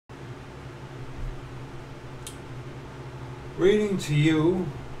Reading to you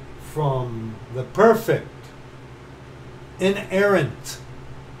from the perfect, inerrant,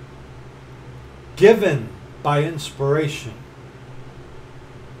 given by inspiration,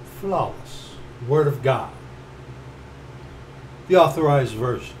 flawless Word of God, the Authorized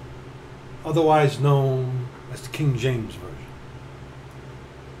Version, otherwise known as the King James Version.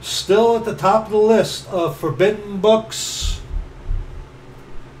 Still at the top of the list of forbidden books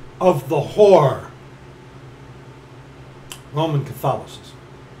of the whore, Roman Catholicism.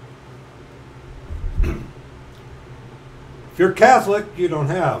 If you're Catholic, you don't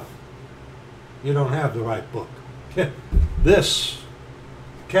have the right book. This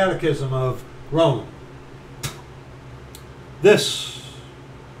Catechism of Rome. This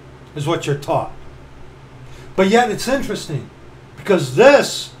is what you're taught. But yet it's interesting because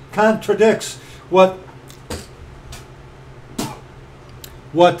this contradicts what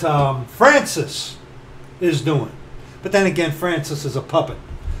Francis is doing. But then again, Francis is a puppet,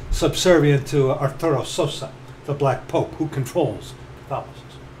 subservient to Arturo Sosa, the Black Pope, who controls Catholicism.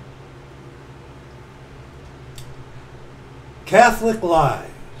 Catholic lies.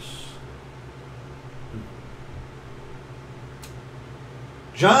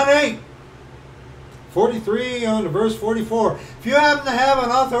 John 8, 43 on to verse 44. If you happen to have an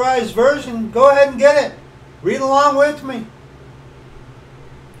authorized version, go ahead and get it. Read along with me.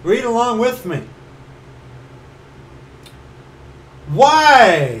 Read along with me.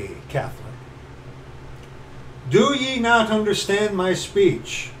 Why, Catholic, do ye not understand my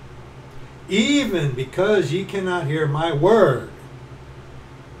speech, even because ye cannot hear my word?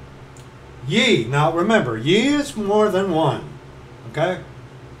 Ye, now remember, ye is more than one, okay?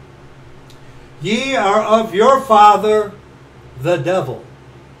 Ye are of your father, the devil.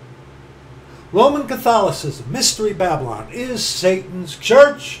 Roman Catholicism, Mystery Babylon, is Satan's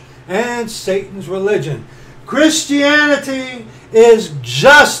church and Satan's religion. Christianity is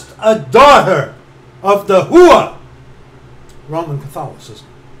just a daughter of the Hua, Roman Catholicism,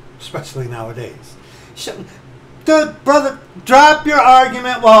 especially nowadays. Dude, brother, drop your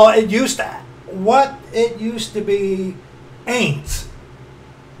argument. Well, what it used to be ain't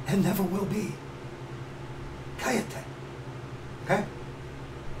and never will be. Cállate. Okay?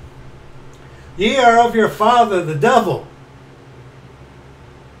 Ye are of your father, the devil,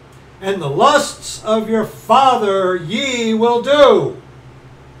 and the lusts of your father ye will do.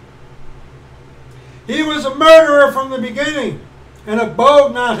 He was a murderer from the beginning, and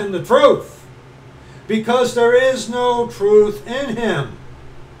abode not in the truth, because there is no truth in him.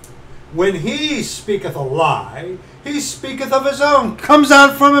 When he speaketh a lie, he speaketh of his own, comes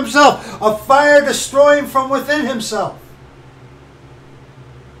out from himself, a fire destroying from within himself.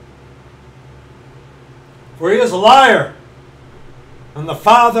 For he is a liar, and the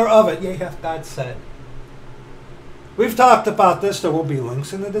father of it, yea, hath God said. We've talked about this. There will be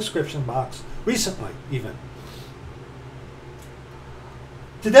links in the description box, recently even.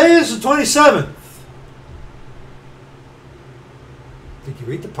 Today is the 27th. Did you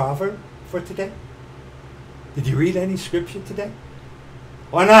read the proverb for today? Did you read any scripture today?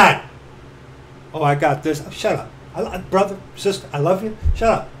 Why not? Oh, I got this. Oh, shut up. Brother, sister, I love you. Shut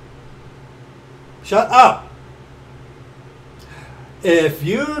up. Shut up. If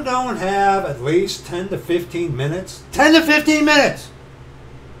you don't have at least 10 to 15 minutes, 10 to 15 minutes,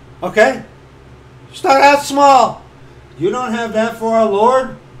 okay? Start out small. You don't have that for our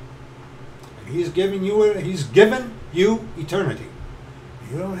Lord, and He's given you eternity.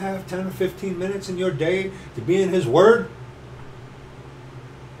 You don't have 10 or 15 minutes in your day to be in His Word?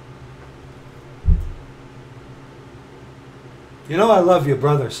 You know I love you,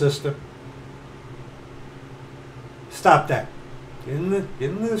 brother, sister. Stop that. Get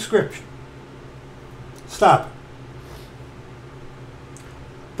in the scripture. Stop it.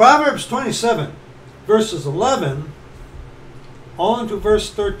 Proverbs 27, verses 11 on to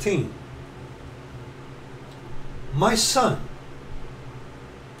verse 13. My son,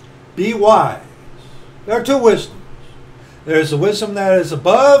 be wise. There are two wisdoms. There's the wisdom that is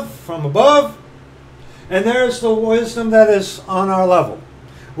above, from above, and there's the wisdom that is on our level,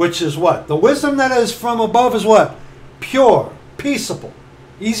 which is what? The wisdom that is from above is what? Pure, peaceable,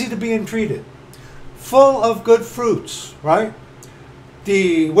 easy to be entreated, full of good fruits, right?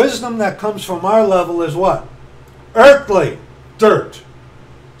 The wisdom that comes from our level is what? Earthly, dirt,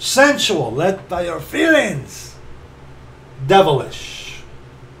 sensual, led by your feelings, devilish.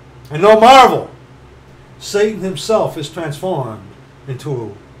 And no marvel, Satan himself is transformed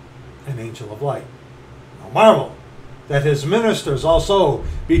into an angel of light. No marvel that his ministers also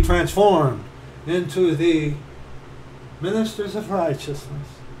be transformed into the ministers of righteousness.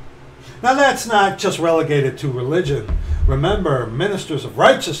 Now that's not just relegated to religion. Remember, ministers of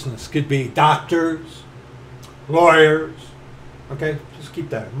righteousness could be doctors, lawyers. Okay, just keep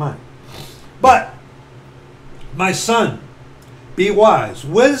that in mind. But, my son, be wise.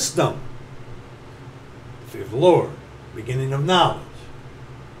 Wisdom, fear of the Lord, beginning of knowledge.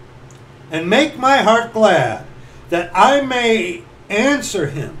 And make my heart glad, that I may answer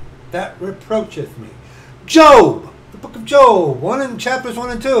him that reproacheth me. Job, the book of Job, chapters 1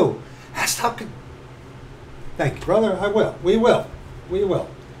 and 2. Hast thou Thank you, brother. I will. We will. We will.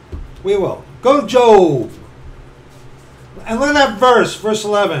 We will. Go to Job. And look at that verse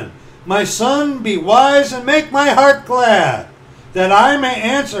 11. My son, be wise and make my heart glad, that I may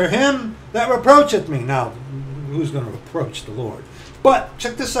answer him that reproacheth me. Now, who's going to reproach the Lord? But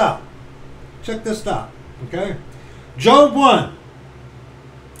check this out. Check this out. Okay? Job 1,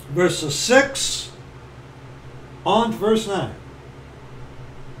 verses 6 on to verse 9.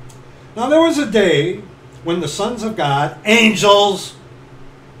 Now there was a day when the sons of God, angels,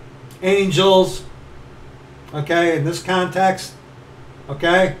 okay, in this context,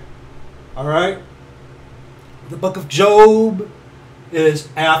 okay, all right, the book of Job is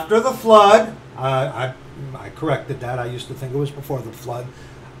after the flood. I corrected that. I used to think it was before the flood.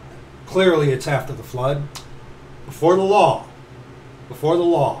 Clearly it's after the flood. Before the law. Before the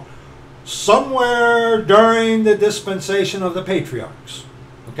law. Somewhere during the dispensation of the patriarchs.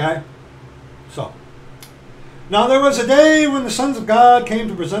 Okay? So, now there was a day when the sons of God came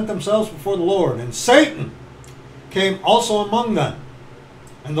to present themselves before the Lord, and Satan came also among them.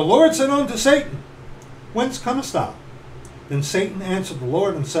 And the Lord said unto Satan, Whence comest thou? Then Satan answered the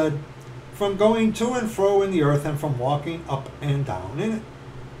Lord and said, From going to and fro in the earth, and from walking up and down in it.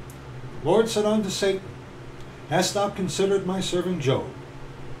 The Lord said unto Satan, Hast thou considered my servant Job?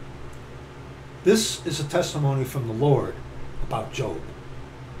 This is a testimony from the Lord about Job.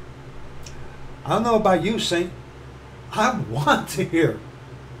 I don't know about you, saint. I want to hear,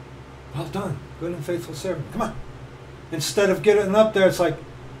 well done, good and faithful servant. Come on. Instead of getting up there, it's like,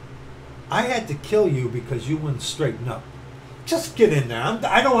 I had to kill you because you wouldn't straighten up. Just get in there.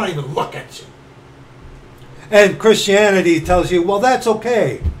 I don't want to even look at you. And Christianity tells you, well, that's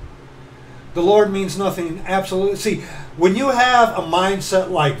okay. The Lord means nothing. Absolutely. See, when you have a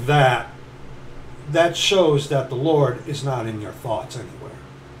mindset like that, that shows that the Lord is not in your thoughts anywhere.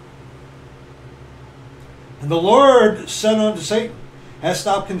 And the Lord said unto Satan, Hast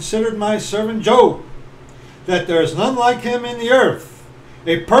thou considered my servant Job, that there is none like him in the earth,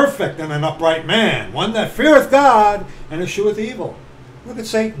 a perfect and an upright man, one that feareth God and escheweth evil? Look at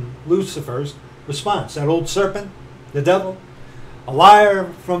Satan, Lucifer's response. That old serpent, the devil, a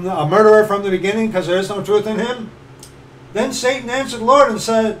liar, a murderer from the beginning, because there is no truth in him. Then Satan answered the Lord and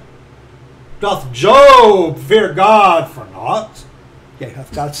said, Doth Job fear God for naught? Yeah,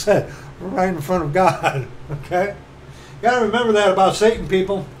 that's God said, right in front of God. Okay? You got to remember that about Satan,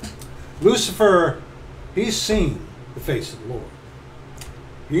 people. Lucifer, he's seen the face of the Lord.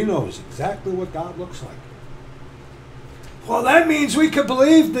 He knows exactly what God looks like. Well, that means we could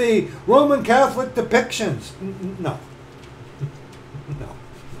believe the Roman Catholic depictions. No. No.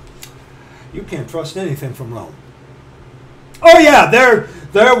 You can't trust anything from Rome. Oh yeah, there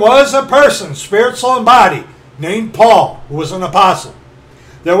was a person, spirit, soul, and body, named Paul, who was an apostle.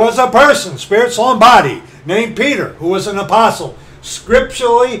 There was a person, spirit, soul, and body, named Peter, who was an apostle.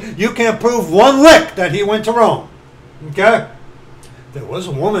 Scripturally, you can't prove one lick that he went to Rome. Okay? There was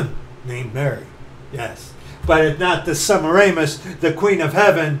a woman named Mary. Yes. But it's not the Semiramis, the Queen of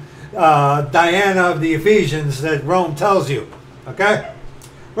Heaven, Diana of the Ephesians that Rome tells you. Okay?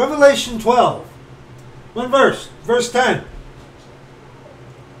 Revelation 12. One verse. Verse 10.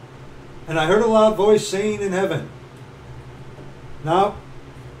 And I heard a loud voice saying in heaven, Now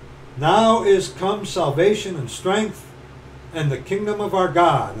is come salvation and strength, and the kingdom of our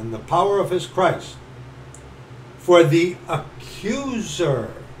God, and the power of his Christ. For the accuser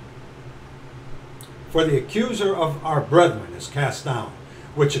of our brethren is cast down,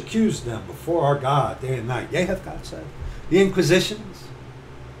 which accused them before our God day and night. Yea, hath God said. The Inquisitions.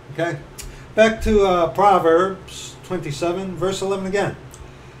 Okay? Back to Proverbs 27, verse 11 again.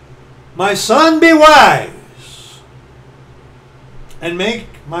 My son, be wise, and make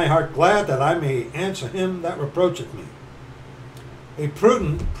my heart glad, that I may answer him that reproacheth me. A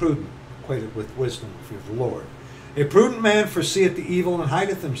prudent, equated with wisdom, fear of the Lord. A prudent man foreseeth the evil and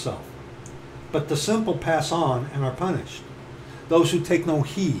hideth himself, but the simple pass on and are punished, those who take no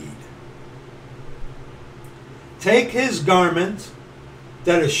heed. Take his garment,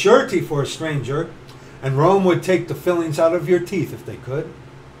 that is surety for a stranger, and Rome would take the fillings out of your teeth if they could.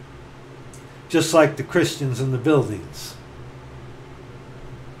 Just like the Christians in the buildings.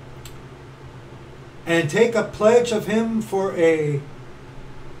 and take a pledge of him for a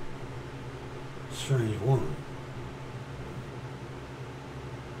strange woman.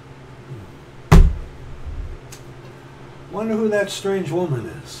 Wonder who that strange woman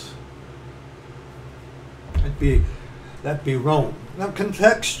is. That'd be Rome. Now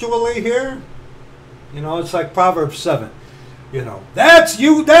contextually here, it's like Proverbs 7.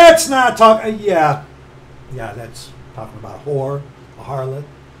 That's not talking, yeah, that's talking about a whore, a harlot.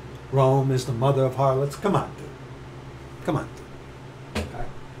 Rome is the mother of harlots. Come on, dude. Come on, dude. Okay.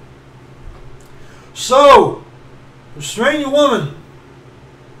 So, a strange woman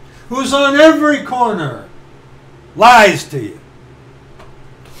who's on every corner lies to you.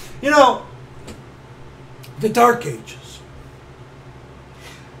 The Dark Ages.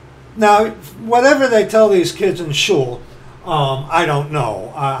 Now, whatever they tell these kids in shul, I don't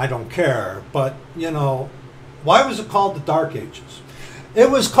know. I don't care. But, why was it called the Dark Ages? It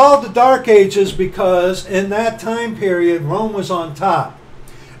was called the Dark Ages because in that time period, Rome was on top.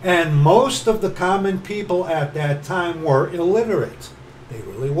 And most of the common people at that time were illiterate. They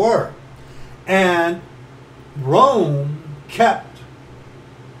really were. And Rome kept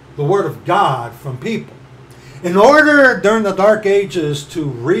the Word of God from people. In order during the Dark Ages to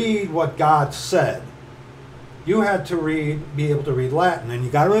read what God said, you had to be able to read Latin. And you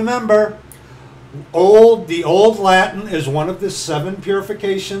got to remember, the Old Latin is one of the 7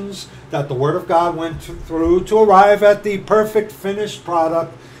 purifications that the Word of God went through to arrive at the perfect finished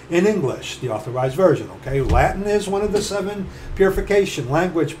product in English, the Authorized Version. Okay, Latin is one of the 7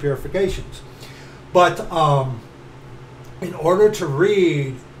 language purifications. But in order to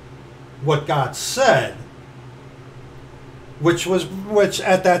read what God said, which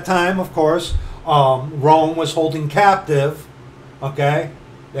at that time, of course, Rome was holding captive. Okay,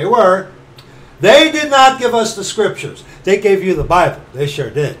 they did not give us the scriptures. They gave you the Bible. They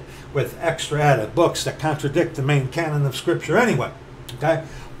sure did, with extra added books that contradict the main canon of Scripture anyway. Okay,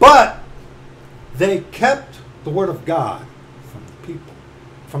 but they kept the Word of God from the people,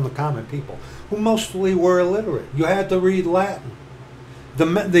 from the common people, who mostly were illiterate. You had to read Latin.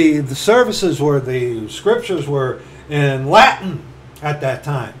 The services the scriptures were in Latin at that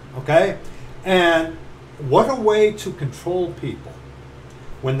time. Okay, and what a way to control people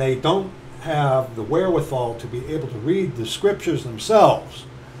when they don't have the wherewithal to be able to read the scriptures themselves.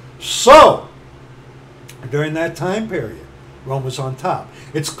 So, during that time period, Rome was on top.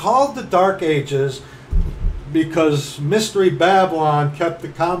 It's called the Dark Ages because Mystery Babylon kept the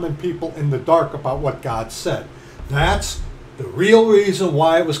common people in the dark about what God said. That's the real reason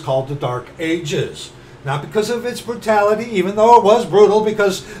why it was called the Dark Ages. Not because of its brutality, even though it was brutal,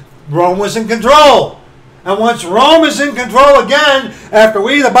 because Rome was in control. And once Rome is in control again, after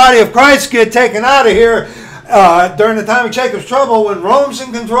we, the body of Christ, get taken out of here during the time of Jacob's trouble, when Rome's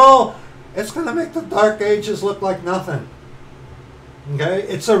in control, it's going to make the Dark Ages look like nothing. Okay?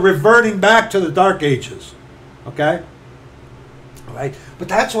 It's a reverting back to the Dark Ages. Okay? All right? But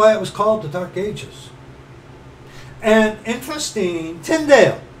that's why it was called the Dark Ages. And interesting,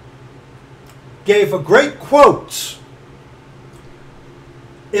 Tyndale gave a great quote.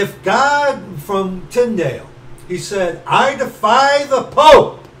 If God, from Tyndale, he said, I defy the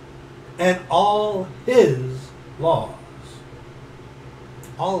Pope and all his laws.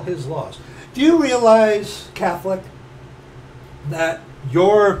 All his laws. Do you realize, Catholic, that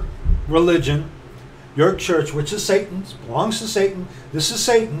your religion, your church, which is Satan's, belongs to Satan, this is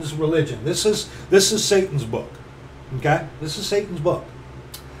Satan's religion. This is Satan's book. Okay? This is Satan's book.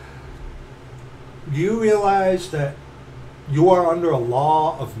 Do you realize that you are under a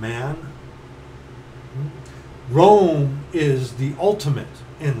law of man? Rome is the ultimate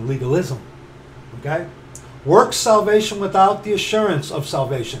in legalism. Okay? Works salvation without the assurance of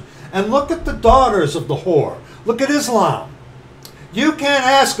salvation. And look at the daughters of the whore. Look at Islam. You can't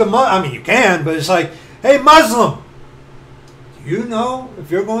ask a Muslim, I mean you can, but it's like, hey Muslim, do you know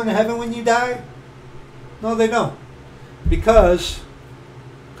if you're going to heaven when you die? No, they don't. Because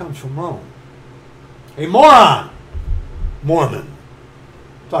it comes from Rome. A moron. Mormon.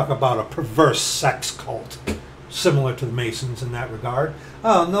 Talk about a perverse sex cult, similar to the Masons in that regard.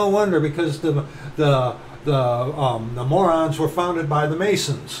 Oh, no wonder, because the morons were founded by the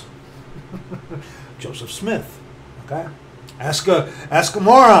Masons. Joseph Smith. Okay, ask a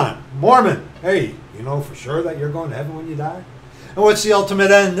moron, Mormon. Hey, you know for sure that you're going to heaven when you die? And what's the ultimate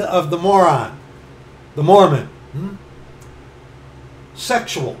end of the moron, the Mormon?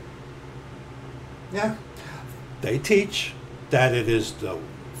 Sexual. Yeah. They teach that it is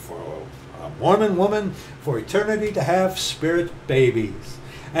for a Mormon woman for eternity to have spirit babies,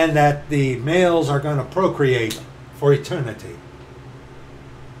 and that the males are going to procreate for eternity.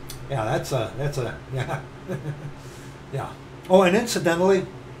 Yeah, yeah. Yeah. Oh, and incidentally,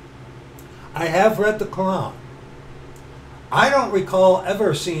 I have read the Quran. I don't recall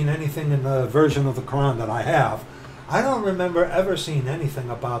ever seeing anything in the version of the Quran that I have. I don't remember ever seeing anything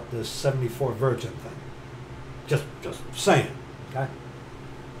about this 74 virgin thing. Just saying. Okay?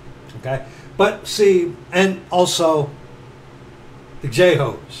 Okay? But see, and also the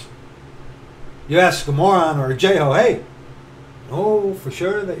Jehos. You ask a moron or a Jeho, hey, know for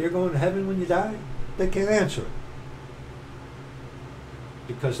sure that you're going to heaven when you die? They can't answer it.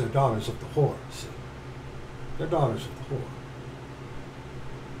 Because they're daughters of the whore, see. They're daughters of the whore.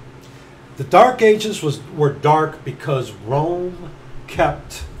 The Dark Ages were dark because Rome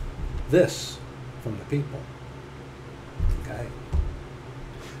kept this from the people. Okay?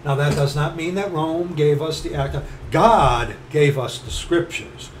 Now that does not mean that Rome gave us the act of God gave us the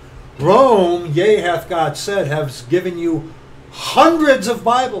scriptures. Rome, yea, hath God said, has given you hundreds of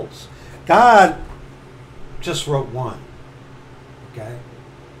Bibles. God just wrote one. Okay?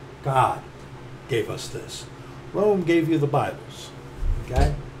 God gave us this. Rome gave you the Bibles.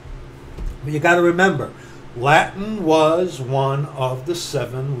 Okay? But you got to remember, Latin was one of the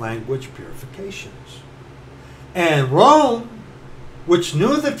 7 language purifications. And Rome, which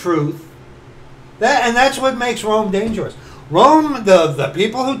knew the truth, and that's what makes Rome dangerous. Rome, the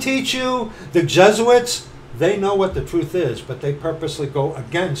people who teach you, the Jesuits, they know what the truth is, but they purposely go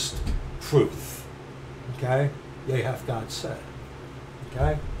against truth. Okay? Yea, hath God said.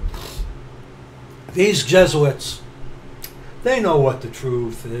 Okay? These Jesuits, they know what the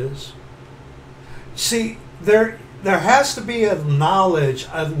truth is. See, there has to be a knowledge,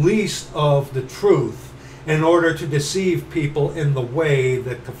 at least, of the truth in order to deceive people in the way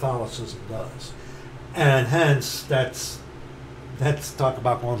that Catholicism does. And hence, that's talk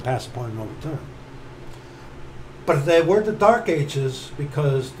about going past the point of no return. But they were the Dark Ages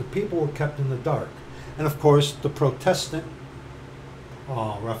because the people were kept in the dark. And of course, the Protestant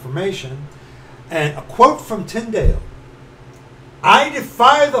Reformation. And a quote from Tyndale: I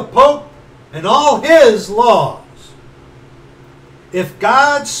defy the Pope and all his laws. If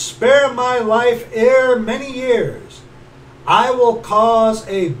God spare my life ere many years, I will cause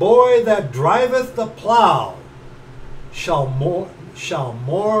a boy that driveth the plough shall know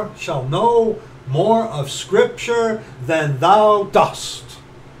more of Scripture than thou dost.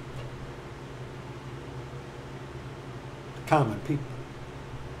 Common people.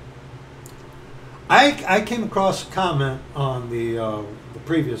 I came across a comment on the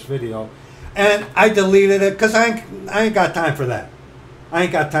previous video, and I deleted it because I ain't got time for that. I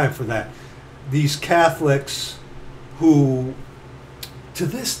ain't got time for that. These Catholics who, to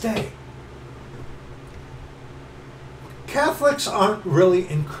this day, Catholics aren't really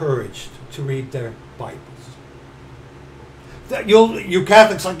encouraged to read their Bibles. You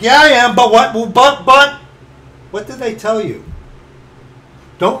Catholics like, yeah, I am, but what did they tell you?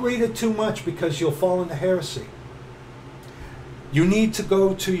 Don't read it too much because you'll fall into heresy. You need to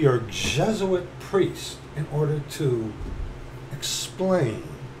go to your Jesuit priest in order to explain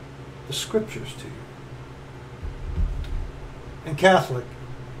the scriptures to you. And Catholic,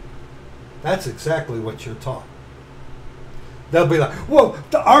 that's exactly what you're taught. They'll be like, well,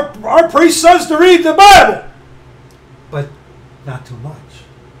 our priest says to read the Bible. But not too much.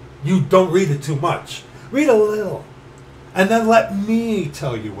 You don't read it too much. Read a little. And then let me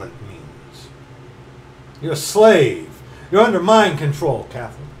tell you what it means. You're a slave. You're under mind control,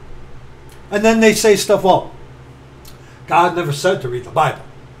 Catholic. And then they say stuff, well, God never said to read the Bible.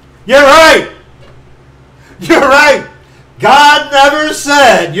 You're right. You're right. God never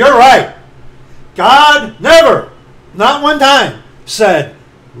said. You're right. God never, not one time, said,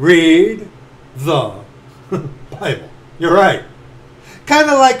 read the Bible. You're right. Kind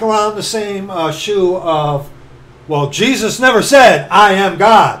of like around the same shoe of, well, Jesus never said, I am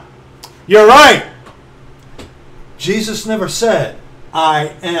God. You're right. Jesus never said,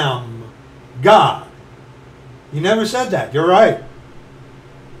 I am God. He never said that. You're right.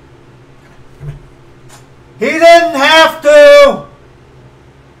 He didn't have to.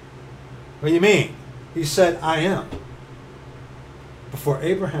 What do you mean? He said, I am. Before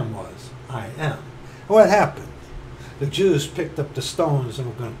Abraham was, I am. What happened? The Jews picked up the stones and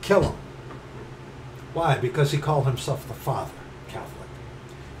were going to kill him. Why? Because he called himself the Father, Catholic.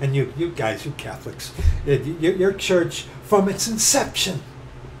 And you guys, you Catholics, your church, from its inception,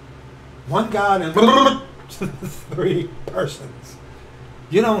 one God and 3 persons.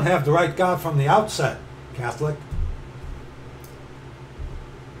 You don't have the right God from the outset, Catholic.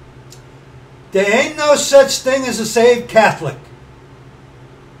 There ain't no such thing as a saved Catholic.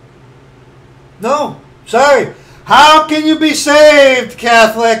 No, sorry. How can you be saved,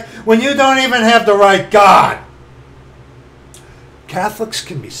 Catholic, when you don't even have the right God? Catholics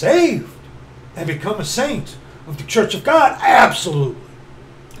can be saved and become a saint of the Church of God. Absolutely.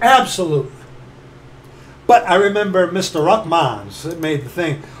 Absolutely. But I remember Mr. Ruckmans made the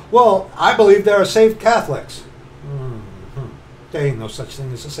thing, well, I believe there are saved Catholics. There ain't no such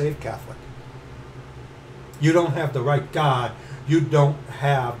thing as a saved Catholic. You don't have the right God. You don't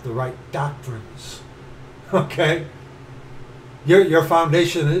have the right doctrines. Okay? Your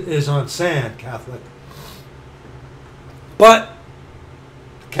foundation is on sand, Catholic. But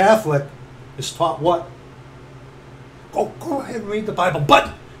the Catholic is taught what? Go ahead and read the Bible,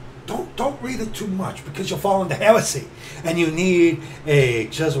 but don't read it too much because you'll fall into heresy. And you need a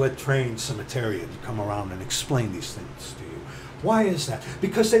Jesuit trained cemeterian to come around and explain these things to you. Why is that?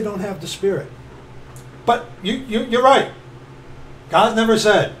 Because they don't have the Spirit. But you're right. God never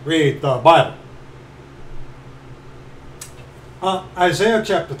said, read the Bible. Isaiah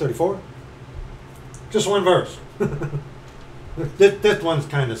chapter 34. Just one verse. This one's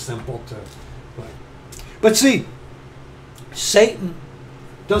kind of simple to play. But see, Satan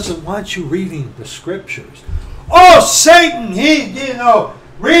doesn't want you reading the scriptures. Oh, Satan,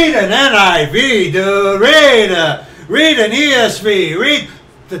 read an NIV, dude. Read an ESV.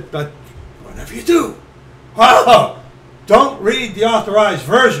 But whatever you do, don't read the authorized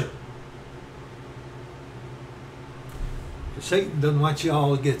version. Satan doesn't want you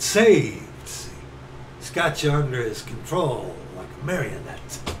all to get saved. See? He's got you under his control like a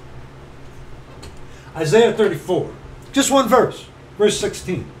marionette. Isaiah 34. Just one verse. Verse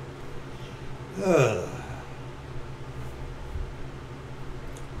 16.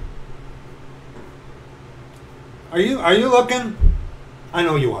 Are you looking? I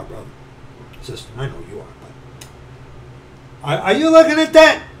know you are, brother. Sister, I know you are. But are you looking at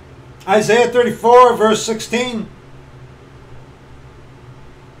that? Isaiah 34, verse 16.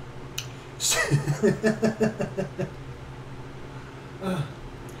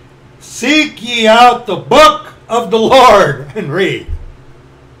 Seek ye out the book of the Lord and read.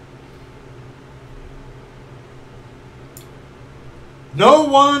 No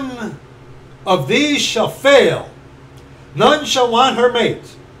one of these shall fail, none shall want her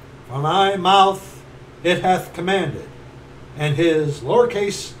mate. For my mouth it hath commanded, and his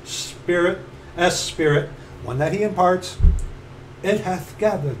lowercase spirit, spirit, one that he imparts, it hath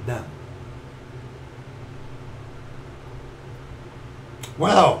gathered them.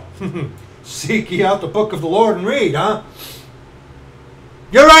 Well, seek ye out the book of the Lord and read, huh?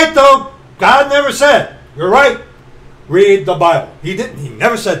 You're right, though. God never said. You're right. Read the Bible. He didn't. He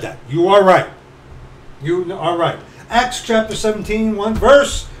never said that. You are right. You are right. Acts chapter 17, one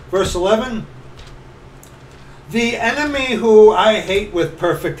verse 11. The enemy who I hate with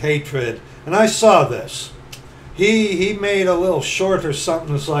perfect hatred, and I saw this. He made a little short or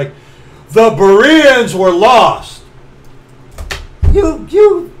something that's like, the Bereans were lost.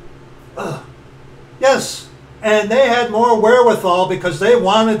 Yes, and they had more wherewithal because they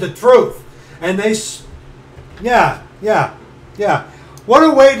wanted the truth. And What a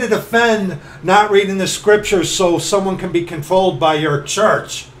way to defend not reading the scriptures so someone can be controlled by your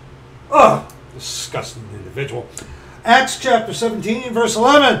church. Disgusting individual. Acts chapter 17, verse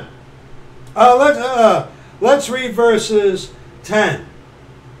 11. Let's read verses 10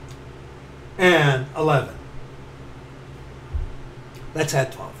 and 11. Let's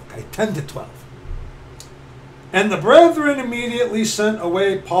add 12, okay? 10 to 12. And the brethren immediately sent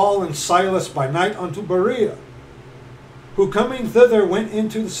away Paul and Silas by night unto Berea, who coming thither went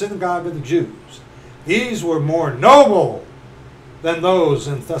into the synagogue of the Jews. These were more noble than those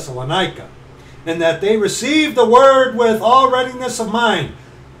in Thessalonica, in that they received the word with all readiness of mind.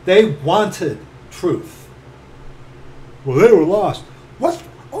 They wanted truth. Well, they were lost. What?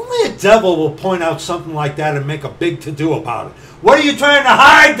 Only a devil will point out something like that and make a big to-do about it. What are you trying to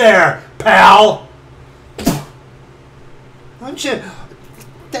hide there, pal? Don't you?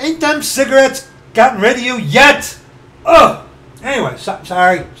 Ain't them cigarettes gotten rid of you yet? Ugh. Anyway,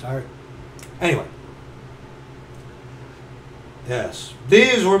 sorry. Anyway. Yes.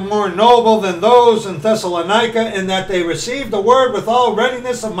 These were more noble than those in Thessalonica in that they received the word with all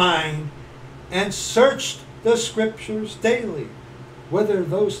readiness of mind and searched the scriptures daily, whether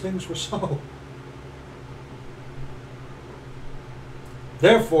those things were so.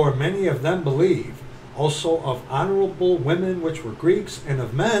 Therefore many of them believed, also of honorable women which were Greeks, and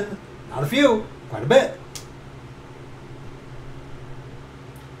of men, not a few, quite a bit.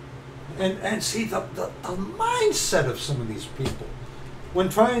 And see, the mindset of some of these people, when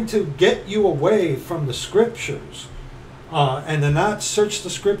trying to get you away from the scriptures, and to not search the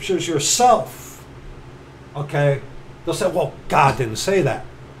scriptures yourself, okay, they'll say, well, God didn't say that.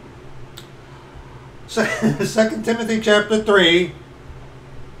 2 Timothy chapter 3,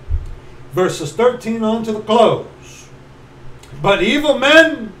 verses 13 on to the close. But evil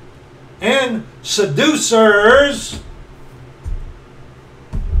men and seducers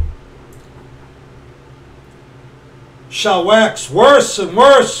shall wax worse and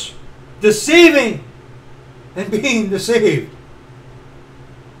worse, deceiving and being deceived.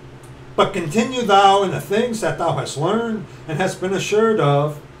 But continue thou in the things that thou hast learned and hast been assured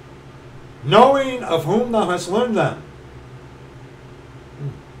of, knowing of whom thou hast learned them.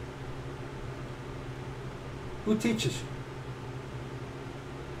 Who teaches you?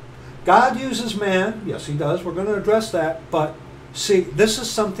 God uses man. Yes, he does. We're going to address that. But see, this is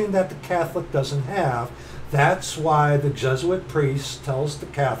something that the Catholic doesn't have. That's why the Jesuit priest tells the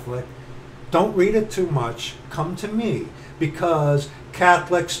Catholic, don't read it too much. Come to me. Because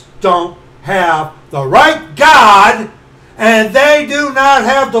Catholics don't have the right God, and they do not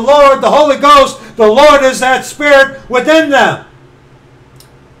have the Lord, the Holy Ghost. The Lord is that Spirit within them.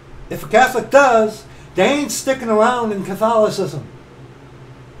 If a Catholic does, they ain't sticking around in Catholicism.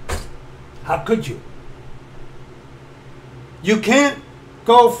 How could you? You can't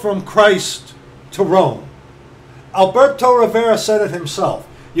go from Christ to Rome. Alberto Rivera said it himself.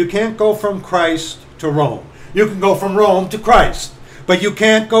 You can't go from Christ to Rome. You can go from Rome to Christ, but you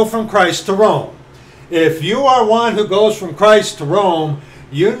can't go from Christ to Rome. If you are one who goes from Christ to Rome,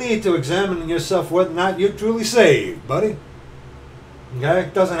 you need to examine yourself whether or not you're truly saved, buddy. Okay?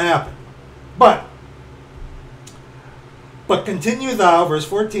 It doesn't happen. But continue thou, verse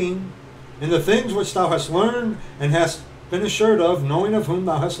 14, in the things which thou hast learned and hast been assured of, knowing of whom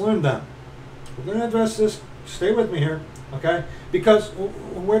thou hast learned them. We're going to address this. Stay with me here, okay? Because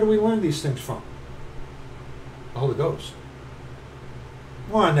where do we learn these things from? The Holy Ghost.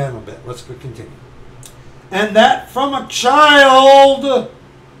 More on that in a bit. Let's continue. And that from a child,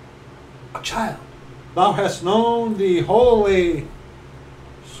 thou hast known the Holy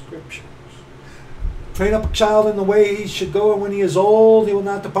Scriptures. Train up a child in the way he should go, and when he is old, he will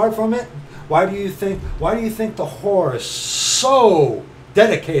not depart from it. Why do you think the whore is so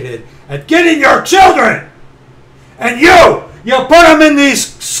dedicated at getting your children? And you put them in these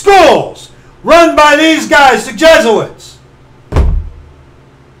schools run by these guys, the Jesuits.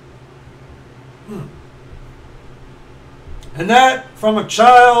 And that from a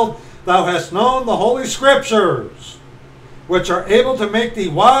child thou hast known the Holy Scriptures, which are able to make thee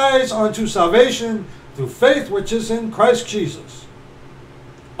wise unto salvation through faith which is in Christ Jesus.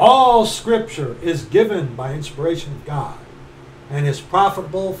 All Scripture is given by inspiration of God and is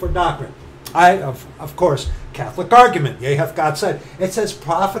profitable for doctrine. Of course, Catholic argument, yea, hath God said. It says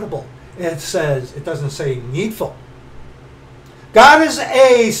profitable. It doesn't say needful. God is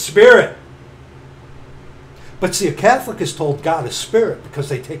a spirit. But see, a Catholic is told God is spirit because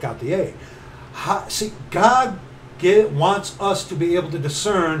they take out the A. See, God wants us to be able to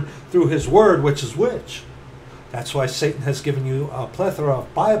discern through his word which is which. That's why Satan has given you a plethora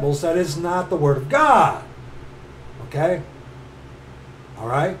of Bibles that is not the word of God. Okay? All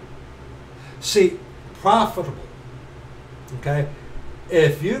right? See, profitable. Okay?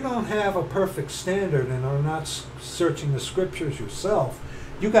 If you don't have a perfect standard and are not searching the Scriptures yourself,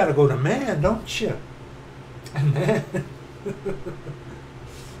 you got to go to man, don't you? And man...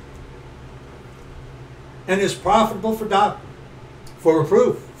 and is profitable for doctrine, for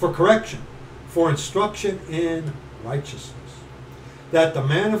reproof, for correction, for instruction in righteousness, that the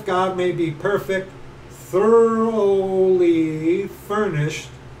man of God may be perfect, thoroughly furnished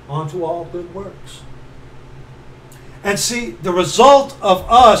unto all good works. And see, the result of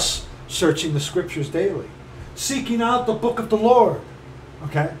us searching the Scriptures daily, seeking out the book of the Lord,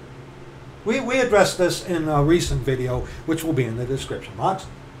 okay? We addressed this in a recent video, which will be in the description box.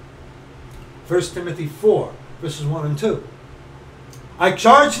 1 Timothy 4, verses 1 and 2. I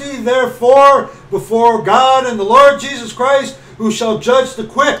charge thee therefore before God and the Lord Jesus Christ, who shall judge the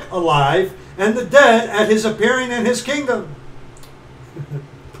quick alive and the dead at his appearing in his kingdom.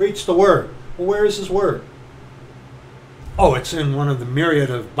 Preach the word. Well, where is his word? Oh, it's in one of the myriad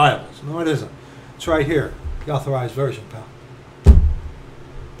of Bibles. No, it isn't. It's right here. The Authorized Version, pal.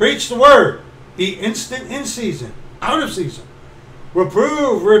 Preach the word. Be instant in season, out of season.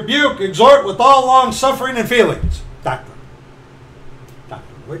 Reprove, rebuke, exhort with all long suffering and feelings. Doctrine.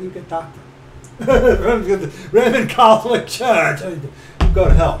 Doctrine. Where do you get doctrine? Roman Catholic Church. You go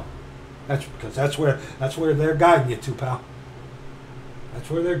to hell. That's because that's where they're guiding you to, pal. That's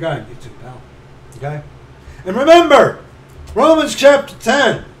where they're guiding you to, pal. Okay? And remember, Romans chapter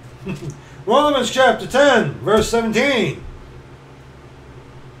 10. Romans chapter 10, verse 17.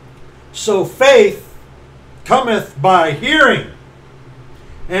 So faith cometh by hearing,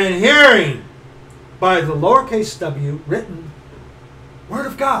 and hearing by the lowercase w written Word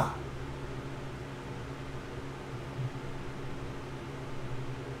of God.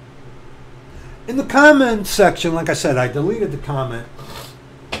 In the comment section, like I said, I deleted the comment.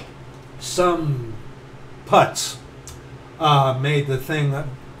 Some putz made the thing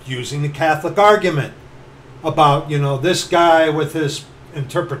using the Catholic argument about, this guy with his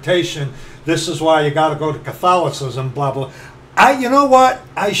interpretation, this is why you got to go to Catholicism, blah, blah. You know what?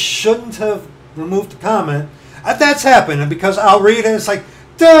 I shouldn't have removed the comment. That's happened, and because I'll read it, it's like,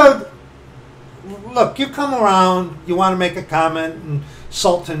 dude, look, you come around, you want to make a comment and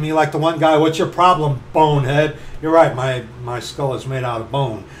insulting me like the one guy, what's your problem, bonehead? You're right, my skull is made out of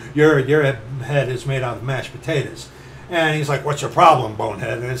bone. Your head is made out of mashed potatoes. And he's like, what's your problem,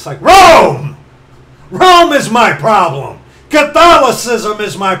 bonehead? And it's like, Rome! Rome is my problem. Catholicism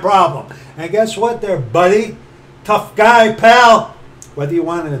is my problem. And guess what there, buddy? Tough guy, pal. Whether you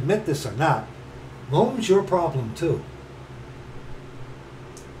want to admit this or not, Rome's your problem too.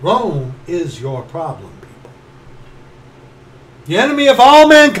 Rome is your problem, people. The enemy of all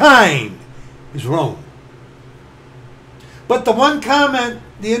mankind is Rome. But the one comment,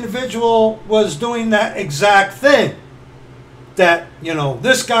 the individual was doing that exact thing. That,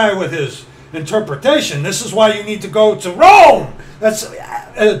 this guy with his interpretation, this is why you need to go to Rome. That's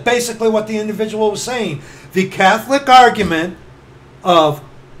basically what the individual was saying. The Catholic argument of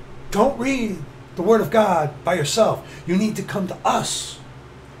don't read the Word of God by yourself. You need to come to us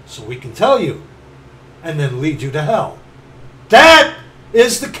so we can tell you and then lead you to hell. That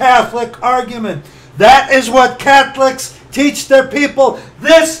is the Catholic argument. That is what Catholics teach their people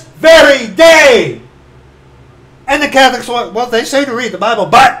this very day. And the Catholics, well, they say to read the Bible,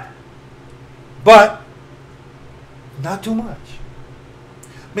 but not too much.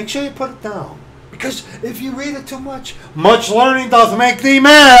 Make sure you put it down. Because if you read it too much learning doth make thee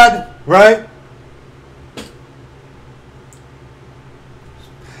mad, right?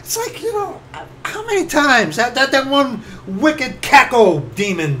 It's like, how many times that one wicked cackle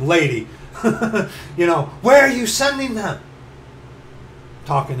demon lady, where are you sending them?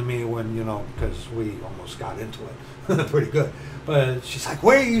 Talking to me when, because we almost got into it pretty good. But she's like,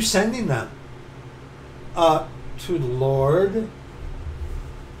 where are you sending them? To the Lord,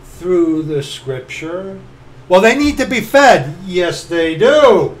 through the Scripture. Well, they need to be fed. Yes, they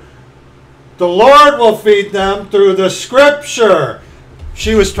do. The Lord will feed them through the Scripture.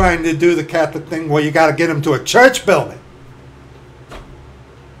 She was trying to do the Catholic thing where you got to get them to a church building.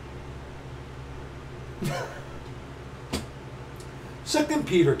 Second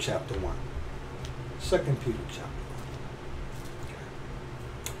Peter chapter 1. 2 Peter chapter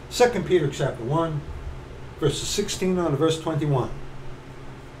 1. 2 Peter chapter 1, verses 16 on to verse 21.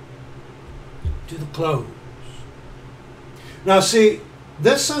 To the close. Now see,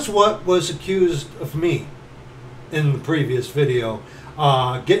 this is what was accused of me in the previous video.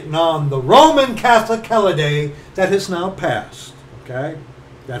 Getting on the Roman Catholic holiday that has now passed. Okay?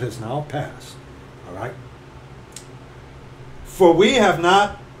 That has now passed. Alright? For we have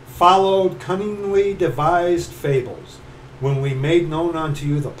not followed cunningly devised fables, when we made known unto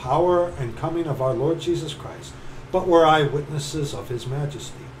you the power and coming of our Lord Jesus Christ, but were eyewitnesses of his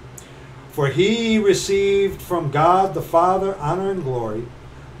majesty. For he received from God the Father honor and glory,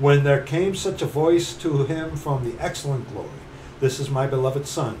 when there came such a voice to him from the excellent glory, This is my beloved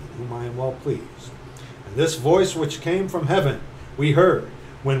Son, in whom I am well pleased. And this voice which came from heaven we heard,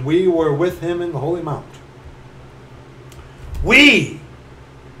 when we were with him in the holy mount. We,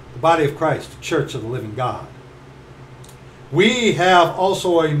 the body of Christ, the church of the living God, we have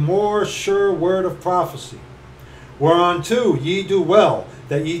also a more sure word of prophecy, whereunto ye do well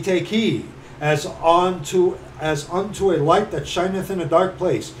that ye take heed, as unto a light that shineth in a dark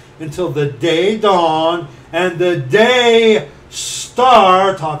place, until the day dawn and the day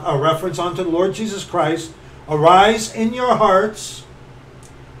star, a reference unto the Lord Jesus Christ, arise in your hearts,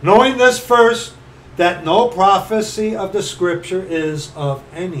 knowing this first, that no prophecy of the Scripture is of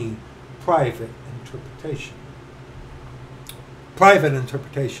any private interpretation. Private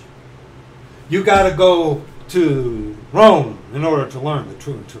interpretation. You got to go to Rome in order to learn the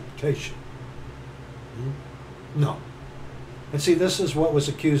true interpretation. No. And see, this is what was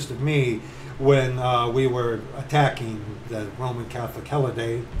accused of me when we were attacking the Roman Catholic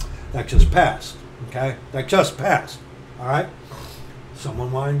holiday that just passed. Okay? That just passed. All right?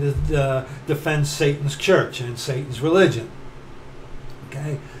 Someone wanted to defend Satan's church and Satan's religion.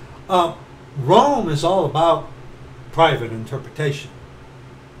 Okay? Rome is all about private interpretation.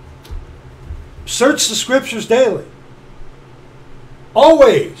 Search the Scriptures daily.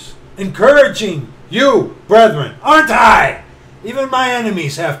 Always encouraging You, brethren, aren't I? Even my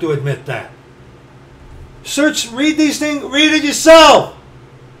enemies have to admit that. Read these things, read it yourself.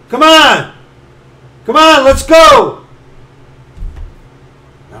 Come on. Come on, let's go.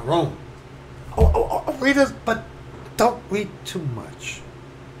 Now, Rome. Read it, but don't read too much.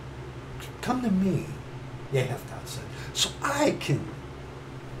 Come to me, ye have not said, so I can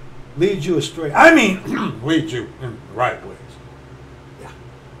lead you astray. I mean, lead you in the right ways. Yeah.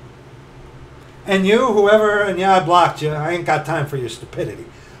 And you, whoever, and yeah, I blocked you. I ain't got time for your stupidity.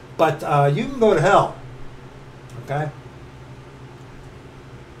 But you can go to hell. Okay?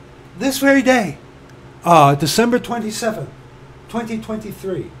 This very day, December 27th,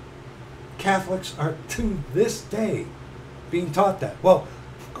 2023, Catholics are to this day being taught that. Well,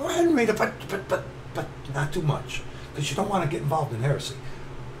 go ahead and read it, but not too much, because you don't want to get involved in heresy.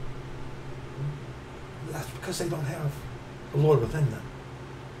 That's because they don't have the Lord within them.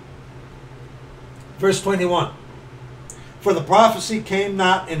 Verse 21. For the prophecy came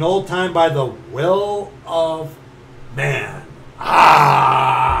not in old time by the will of man.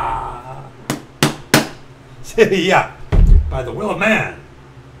 Yeah, by the will of man.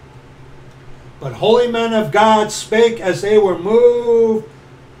 But holy men of God spake as they were moved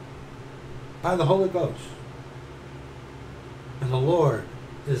by the Holy Ghost. And the Lord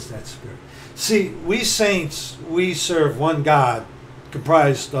is that Spirit. See, we saints, we serve one God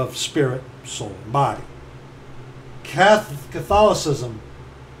comprised of spirit, soul, and body. Catholicism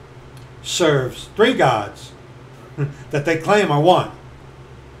serves three gods that they claim are one.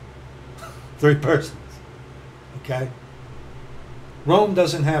 Three persons. Okay? Rome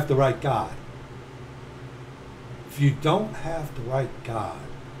doesn't have the right God. If you don't have the right God,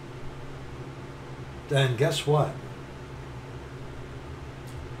 then guess what?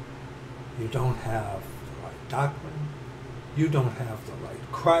 You don't have the right doctrine. You don't have the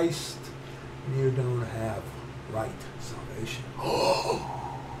right Christ. You don't have right salvation.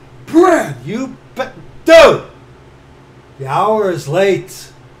 Oh, Brad, you bet. Dude! The hour is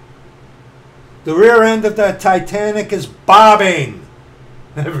late. The rear end of that Titanic is bobbing.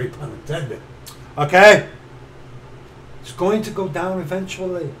 Every pun intended. Okay? It's going to go down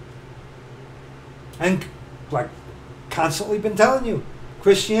eventually. And like constantly been telling you,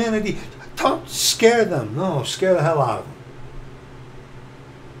 Christianity, don't scare them. No, scare the hell out of them.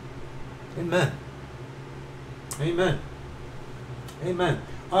 Amen. Amen. Amen.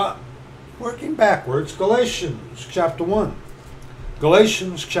 Working backwards, Galatians chapter 1.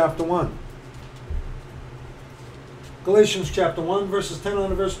 Galatians chapter 1. Galatians chapter 1, verses 10 on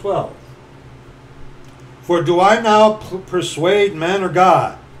to verse 12. For do I now persuade men or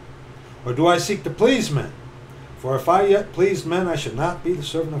God? Or do I seek to please men? For if I yet pleased men, I should not be the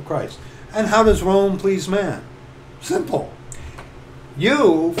servant of Christ. And how does Rome please man? Simple.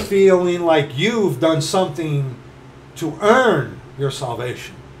 You feeling like you've done something to earn your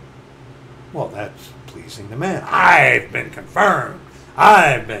salvation. Well, that's pleasing to man. I've been confirmed.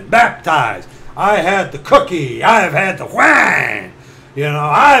 I've been baptized. I had the cookie. I've had the wine. You know,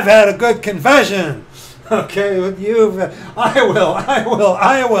 I've had a good confession. Okay, with you, I will.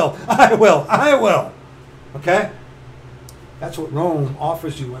 Okay? That's what Rome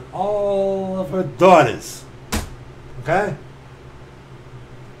offers you and all of her daughters. Okay?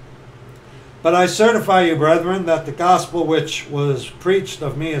 But I certify you, brethren, that the gospel which was preached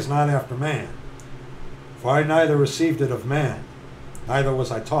of me is not after man. For I neither received it of man, neither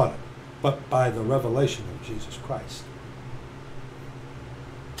was I taught it, but by the revelation of Jesus Christ.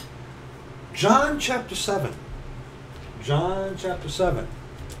 John chapter 7. John chapter 7.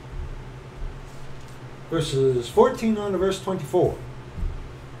 Verses 14 on to verse 24.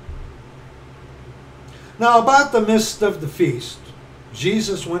 Now about the midst of the feast,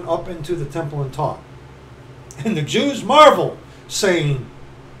 Jesus went up into the temple and taught. And the Jews marveled, saying,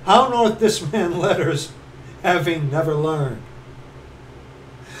 how knoweth this man letters, having never learned?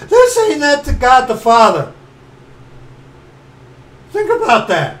 They're saying that to God the Father. Think about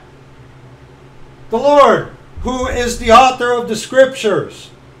that. The Lord, who is the author of the Scriptures.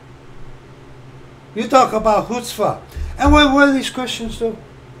 You talk about chutzpah. And what do these Christians do?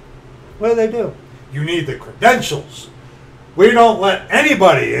 What do they do? You need the credentials. We don't let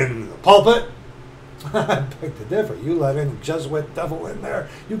anybody in the pulpit. I beg to differ. You let any Jesuit devil in there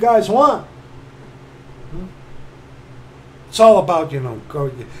you guys want. It's all about,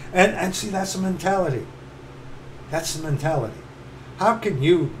 go. And see, that's the mentality. That's the mentality. How can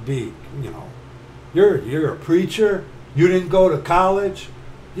you be, you're a preacher. You didn't go to college.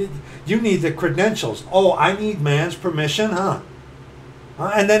 You need the credentials. Oh, I need man's permission, huh?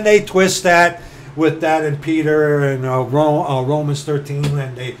 And then they twist that with that in Peter and Romans 13,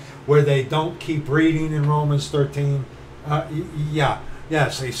 and they where they don't keep reading in Romans 13.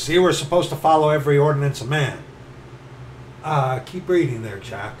 Yes, they see we're supposed to follow every ordinance of man. Keep reading there,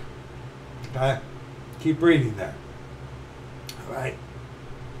 Jack. Okay? Keep reading there. All right?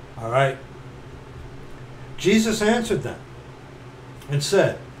 All right. Jesus answered them and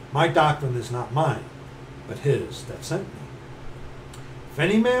said, my doctrine is not mine, but his that sent me. If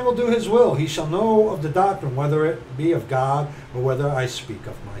any man will do his will, he shall know of the doctrine, whether it be of God or whether I speak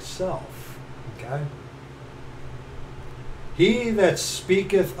of myself. Okay? He that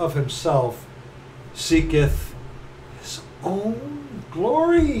speaketh of himself seeketh his own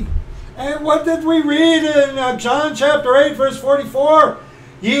glory. And what did we read in John chapter 8, verse 44?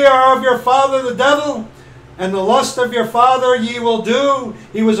 Ye are of your father the devil, and the lust of your father ye will do.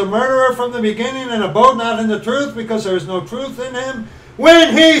 He was a murderer from the beginning, and abode not in the truth, because there is no truth in him.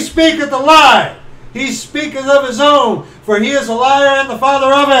 When he speaketh a lie, he speaketh of his own, for he is a liar and the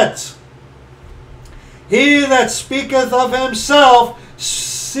father of it. He that speaketh of himself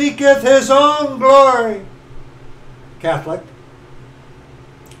seeketh his own glory. Catholic.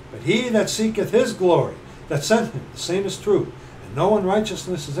 But he that seeketh his glory, that sent him, the same is true, and no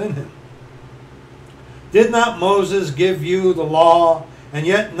unrighteousness is in him. Did not Moses give you the law, and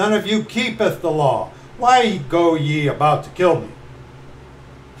yet none of you keepeth the law? Why go ye about to kill me?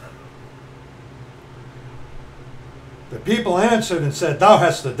 The people answered and said, thou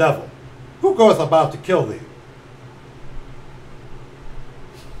hast the devil. Who goeth about to kill thee?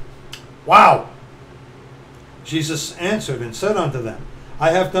 Wow! Jesus answered and said unto them, I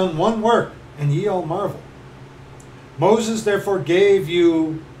have done one work, and ye all marvel. Moses therefore gave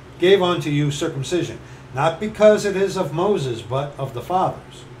unto you circumcision, not because it is of Moses, but of the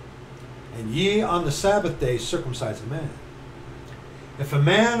fathers. And ye on the Sabbath day circumcise a man. If a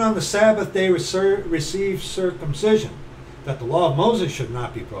man on the Sabbath day receive circumcision, that the law of Moses should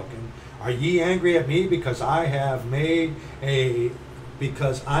not be broken, are ye angry at me because I have made a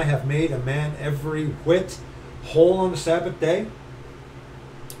man every whit whole on the Sabbath day?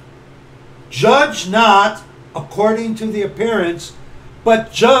 Judge not according to the appearance,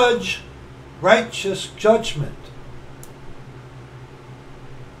 but judge righteous judgment.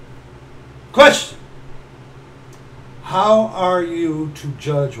 Question: how are you to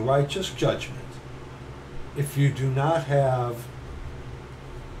judge righteous judgment if you do not have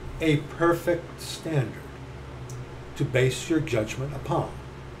a perfect standard to base your judgment upon?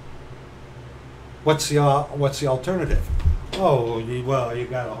 What's the alternative? Oh, well, you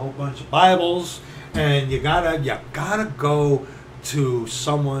got a whole bunch of Bibles, and you gotta go to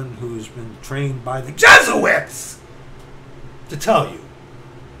someone who's been trained by the Jesuits to tell you.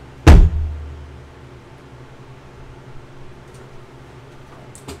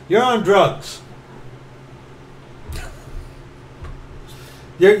 You're on drugs.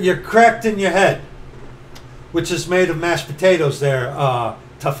 You're cracked in your head, which is made of mashed potatoes there,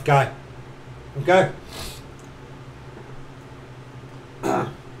 tough guy. Okay?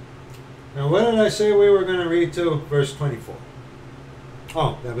 Now, what did I say we were going to read to? Verse 24.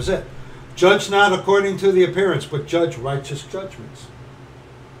 Oh, that was it. Judge not according to the appearance, but judge righteous judgments.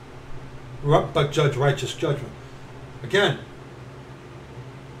 But judge righteous judgment. Again,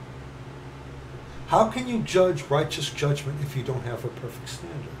 how can you judge righteous judgment if you don't have a perfect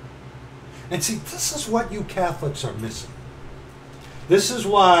standard? And see, this is what you Catholics are missing. This is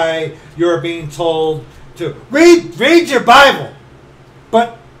why you're being told to read your Bible,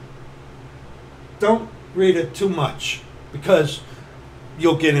 but don't read it too much, because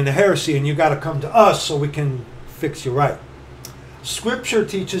you'll get into heresy, and you got to come to us so we can fix you right. Scripture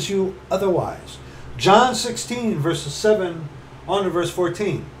teaches you otherwise. John 16, verses 7 on to verse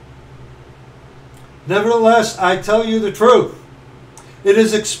 14. Nevertheless, I tell you the truth. It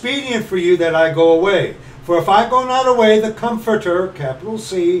is expedient for you that I go away. For if I go not away, the Comforter, capital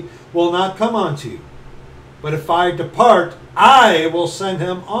C, will not come unto you. But if I depart, I will send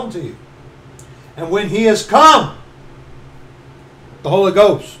him unto you. And when he is come, the Holy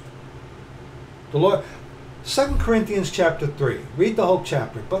Ghost, the Lord. 2 Corinthians chapter 3. Read the whole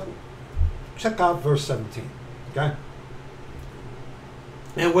chapter, but check out verse 17. Okay?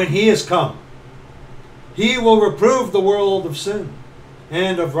 And when he is come, he will reprove the world of sin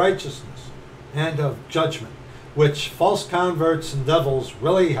and of righteousness and of judgment, which false converts and devils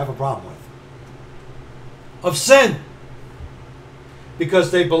really have a problem with. Of sin,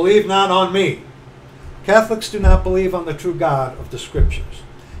 because they believe not on me. Catholics do not believe on the true God of the Scriptures.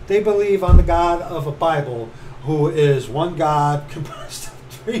 They believe on the God of a Bible, who is one God comprised of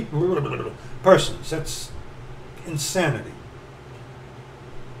three persons. That's insanity.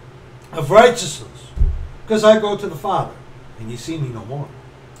 Of righteousness, because I go to the Father, and ye see me no more.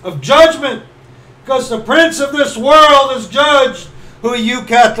 of judgment, because the prince of this world is judged, who you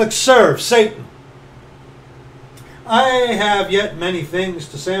Catholics serve, Satan. I have yet many things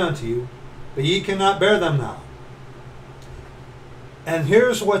to say unto you, but ye cannot bear them now. And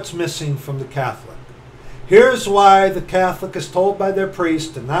here's what's missing from the Catholic. Here's why the Catholic is told by their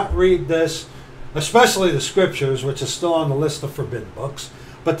priest to not read this, especially the scriptures, which is still on the list of forbidden books.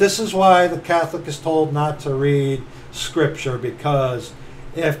 But this is why the Catholic is told not to read scripture, because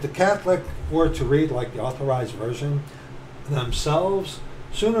if the Catholic were to read like the authorized version themselves,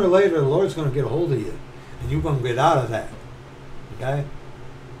 sooner or later the Lord's going to get a hold of you, and you're going to get out of that. Okay?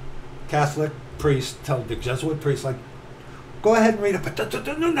 Catholic priests tell the Jesuit priests, like, go ahead and read it, but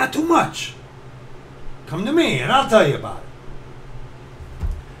not too much. Come to me, and I'll tell you about it.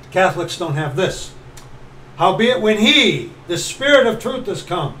 Catholics don't have this. Howbeit when he, the Spirit of truth, is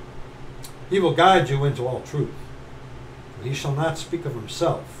come, he will guide you into all truth. For he shall not speak of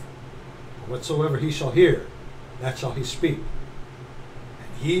himself, but whatsoever he shall hear, that shall he speak.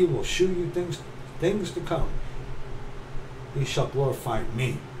 And he will shew you things to come. He shall glorify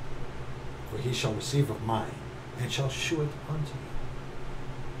me, for he shall receive of mine, and shall shew it unto you.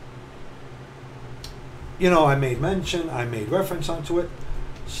 You know, I made reference unto it.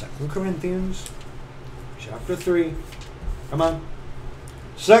 2 Corinthians chapter 3. Come on.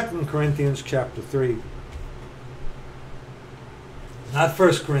 2 Corinthians chapter 3. Not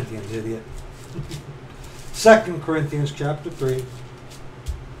 1 Corinthians, idiot. 2 Corinthians chapter 3.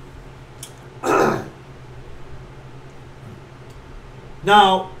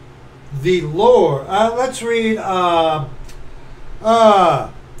 Now, the Lord, let's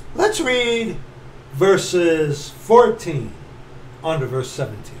read verses 14 on to verse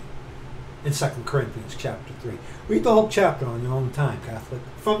 17 in 2 Corinthians chapter 3. Read the whole chapter on your own time, Catholic,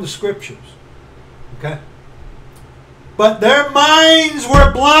 from the scriptures. Okay? But their minds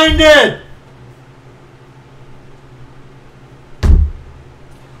were blinded.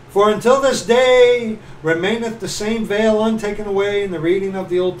 For until this day remaineth the same veil untaken away in the reading of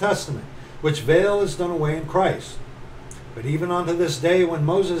the Old Testament, which veil is done away in Christ. But even unto this day when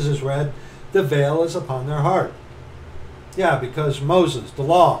Moses is read, the veil is upon their heart. Yeah, because Moses, the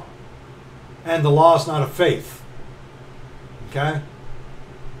law, and the law is not of faith. Okay?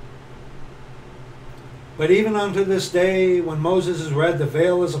 But even unto this day when Moses is read, the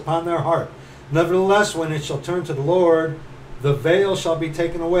veil is upon their heart. Nevertheless, when it shall turn to the Lord, the veil shall be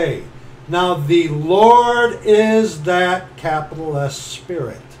taken away. Now the Lord is that capital S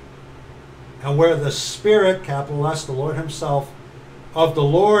Spirit. And where the Spirit, capital S, the Lord himself, of the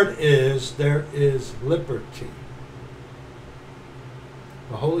Lord is, there is liberty.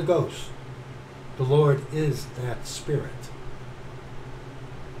 The Holy Ghost, the Lord is that Spirit.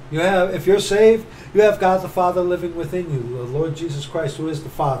 You have, if you're saved, you have God the Father living within you, the Lord Jesus Christ, who is the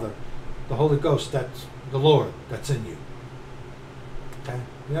Father, the Holy Ghost, that's the Lord that's in you. Okay?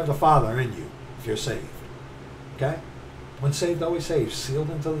 You have the Father in you if you're saved. Okay? When saved, always saved, sealed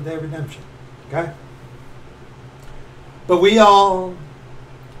until the day of redemption. Okay? But we all,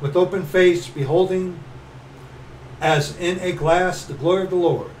 with open face, beholding as in a glass the glory of the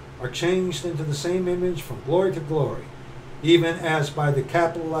Lord, are changed into the same image from glory to glory, even as by the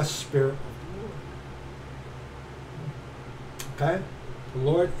capital S Spirit of the Lord. Okay? The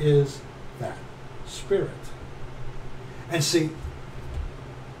Lord is that Spirit. And see,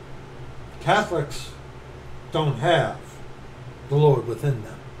 Catholics don't have the Lord within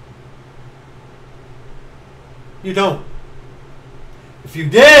them. You don't. If you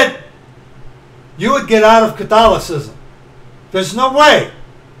did, you would get out of Catholicism. There's no way.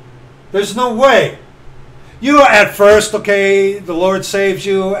 There's no way. You at first, okay, the Lord saves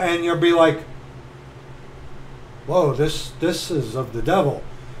you, and you'll be like, whoa, this is of the devil.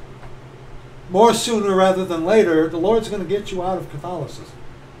 More sooner rather than later, the Lord's going to get you out of Catholicism.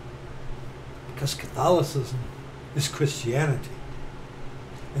 Because Catholicism is Christianity.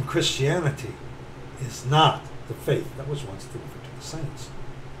 And Christianity is not the faith that was once delivered to the saints.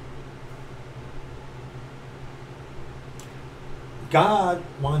 God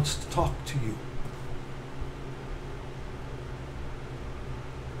wants to talk to you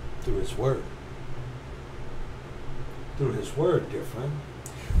through His Word. Through His Word, dear friend.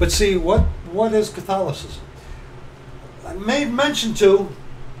 But see, what is Catholicism? I made mention to,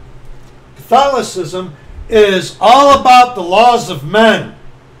 Catholicism is all about the laws of men.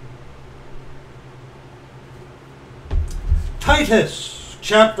 Titus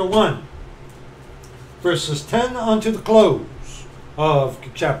chapter 1, verses 10 unto the close of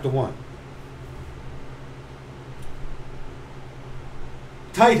chapter 1.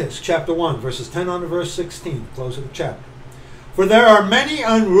 Titus chapter 1, verses 10 on to verse 16, close of the chapter. For there are many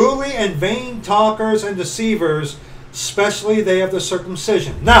unruly and vain talkers and deceivers, especially they of the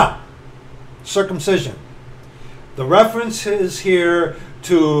circumcision. Now, circumcision. The reference is here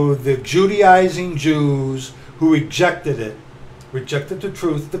to the Judaizing Jews who rejected it, rejected the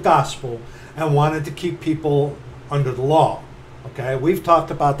truth, the gospel, and wanted to keep people under the law. Okay, we've talked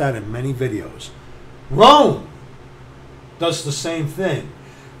about that in many videos. Rome does the same thing.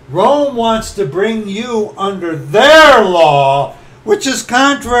 Rome wants to bring you under their law, which is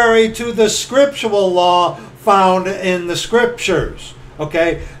contrary to the scriptural law found in the scriptures.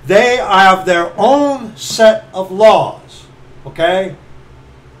 Okay, they have their own set of laws. Okay,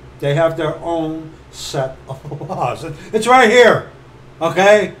 they have their own set of laws. It's right here.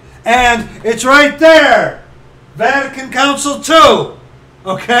 Okay, and it's right there. Vatican Council II.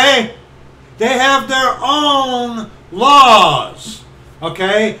 Okay, they have their own laws.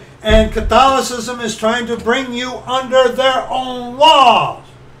 Okay, and Catholicism is trying to bring you under their own laws.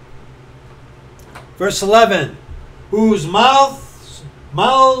 Verse 11, whose mouths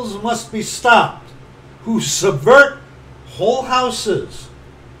must be stopped, who subvert whole houses.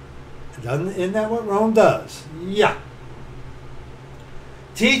 Isn't that what Rome does? Yeah.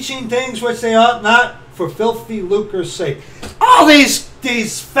 Teaching things which they ought not, for filthy lucre's sake. All these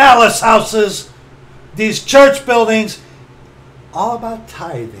phallus houses, these church buildings, all about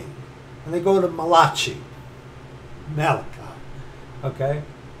tithing. And they go to Malachi. Okay?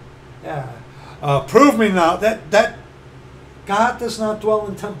 Yeah. Prove me now that God does not dwell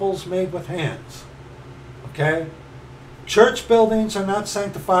in temples made with hands. Okay? Church buildings are not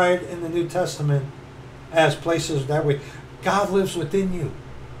sanctified in the New Testament as places that way. God lives within you.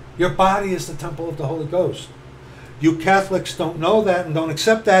 Your body is the temple of the Holy Ghost. You Catholics don't know that and don't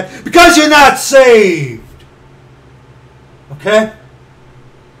accept that because you're not saved. Okay?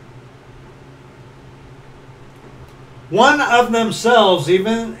 One of themselves,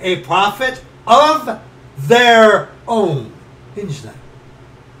 even a prophet of their own, hinge that,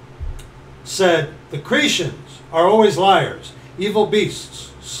 said, the Cretians are always liars, evil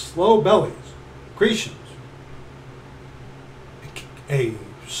beasts, slow bellies, Cretians. A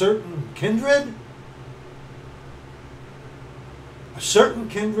certain kindred,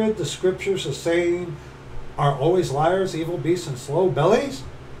 the scriptures are saying, are always liars, evil beasts, and slow bellies?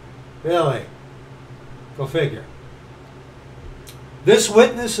 Really? Go figure. This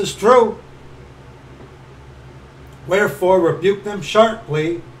witness is true. Wherefore rebuke them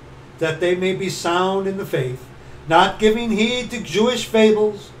sharply, that they may be sound in the faith, not giving heed to Jewish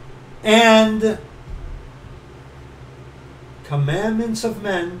fables and commandments of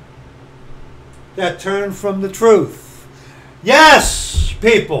men that turn from the truth. Yes,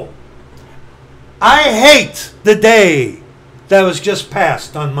 people, I hate the day that was just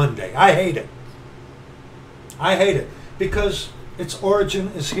passed on Monday. I hate it. I hate it because its origin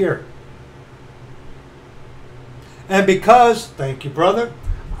is here. And because, thank you, brother,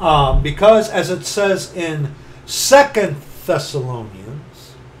 because as it says in 2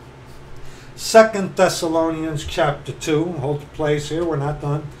 Thessalonians chapter 2, hold the place here, we're not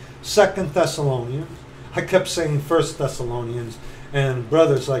done. 2 Thessalonians. I kept saying 1 Thessalonians, and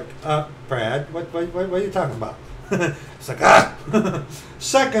brother's like, Brad, what are you talking about? It's like, 2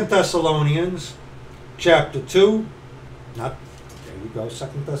 Thessalonians chapter 2, not, there you go, 2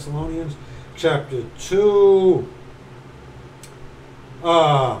 Thessalonians chapter 2,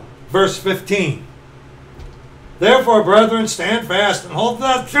 verse 15. Therefore, brethren, stand fast and hold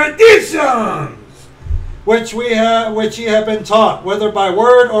the traditions which ye have been taught, whether by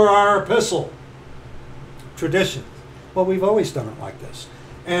word or our epistle. Traditions. Well, we've always done it like this.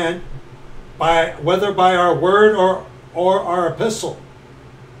 And whether by our word or our epistle.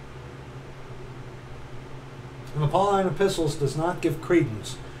 And the Pauline epistles does not give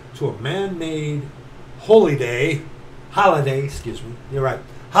credence to a man-made holiday, you're right,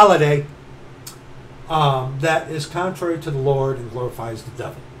 holiday, that is contrary to the Lord and glorifies the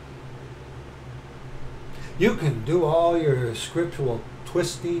devil. You can do all your scriptural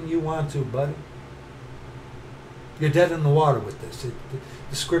twisting you want to, buddy. You're dead in the water with this.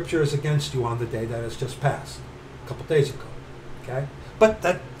 The scripture is against you on the day that has just passed, a couple days ago. Okay? But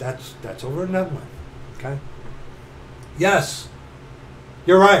that's over and done with. Okay? Yes,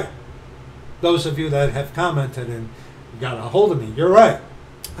 you're right. Those of you that have commented and got a hold of me, you're right.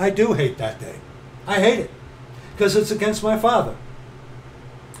 I do hate that day. I hate it because it's against my Father.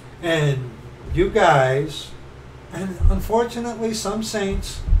 And you guys, and unfortunately some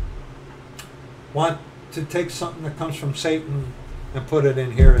saints, want to take something that comes from Satan and put it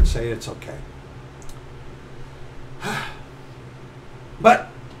in here and say it's okay. But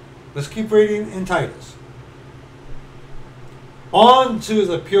let's keep reading in Titus. Unto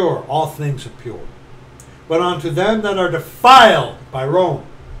the pure, all things are pure. But unto them that are defiled by Rome,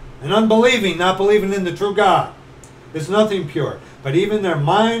 and unbelieving, not believing in the true God, is nothing pure, but even their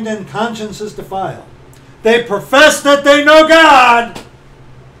mind and conscience is defiled. They profess that they know God,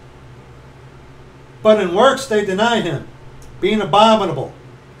 but in works they deny him, being abominable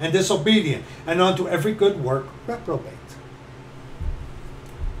and disobedient, and unto every good work reprobate.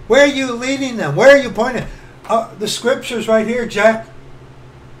 Where are you leading them? Where are you pointing? The scriptures right here, Jack.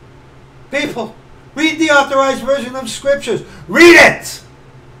 People, read the authorized version of scriptures. Read it.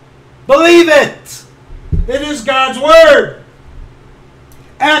 Believe it. It is God's word.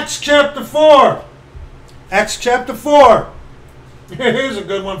 Acts chapter 4. Acts chapter 4. Here's a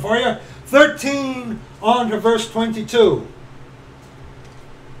good one for you. 13 on to verse 22.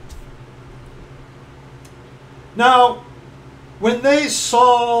 Now, when they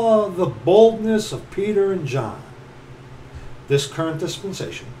saw the boldness of Peter and John, this current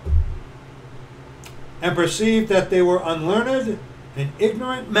dispensation, and perceived that they were unlearned and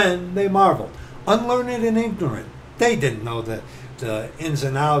ignorant men, they marveled. Unlearned and ignorant. They didn't know the ins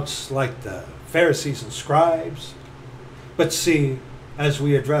and outs like the Pharisees and scribes. But see, as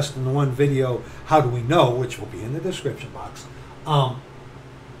we addressed in the one video, how do we know, which will be in the description box,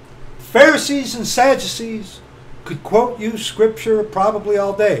 Pharisees and Sadducees could quote you scripture probably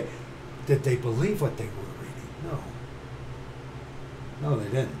all day. Did they believe what they were reading? No. No, they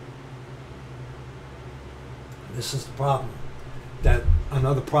didn't. This is the problem.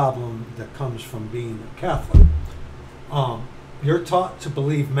 Another problem that comes from being a Catholic. You're taught to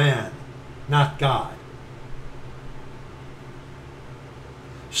believe man, not God.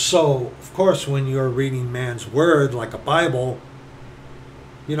 So, of course, when you're reading man's word, like a Bible,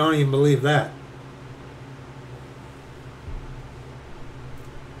 you don't even believe that.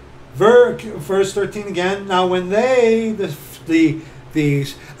 Verse 13 again. Now when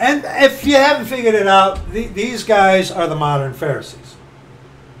these, and if you haven't figured it out, these guys are the modern Pharisees.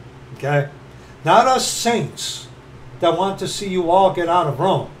 Okay? Not us saints that want to see you all get out of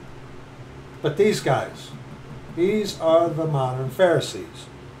Rome. But these guys. These are the modern Pharisees.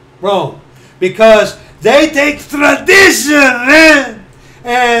 Rome. Because they take tradition, man.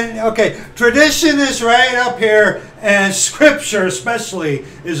 And, okay, tradition is right up here, and scripture especially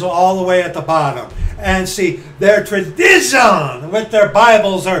is all the way at the bottom. And see, their tradition with their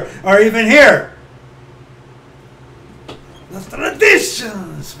Bibles are even here. The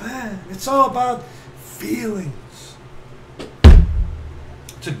traditions, man. It's all about feelings.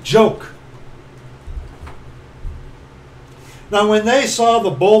 It's a joke. Now when they saw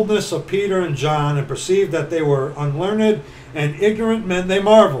the boldness of Peter and John and perceived that they were unlearned and ignorant men, they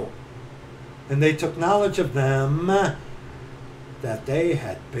marveled. And they took knowledge of them that they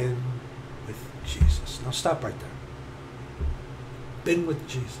had been with Jesus. Now stop right there. Been with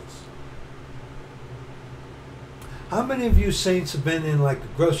Jesus. How many of you saints have been in like a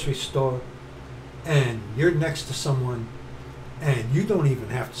grocery store and you're next to someone and you don't even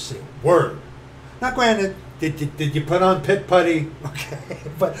have to say a word? Now granted, did you put on pit putty? Okay,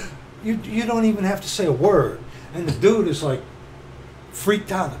 but you don't even have to say a word. And the dude is like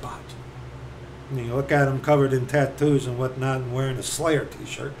freaked out about it. And you look at him covered in tattoos and whatnot and wearing a Slayer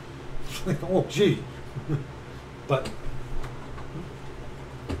t-shirt. It's like, oh gee. But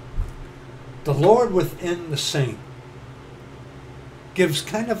the Lord within the saint gives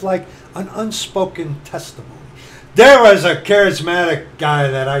kind of like an unspoken testimony. There was a charismatic guy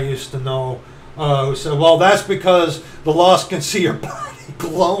that I used to know who said, well, that's because the lost can see your body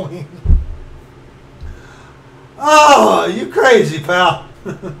glowing. Oh, you crazy, pal.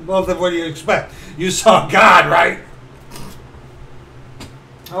 Well, then what do you expect? You saw God, right?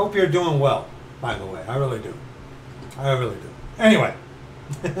 I hope you're doing well, by the way. I really do. I really do. Anyway.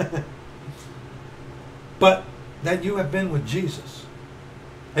 But that you have been with Jesus.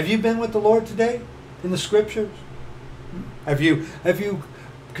 Have you been with the Lord today in the scriptures? Have you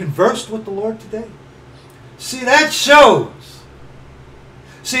conversed with the Lord today? See, that shows.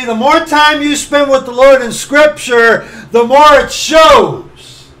 See, the more time you spend with the Lord in scripture, the more it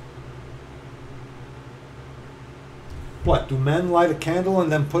shows. What, do men light a candle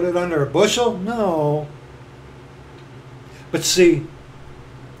and then put it under a bushel? No. But see,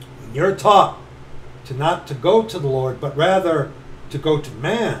 when you're taught to not to go to the Lord, but rather to go to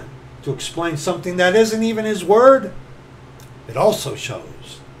man, to explain something that isn't even his word, it also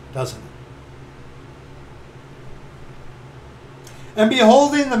shows, doesn't it? And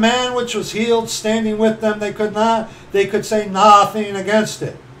beholding the man which was healed standing with them, they could say nothing against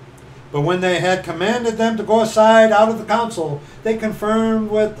it. But when they had commanded them to go aside out of the council, they confirmed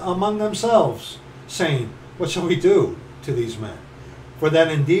among themselves, saying, what shall we do? to these men. For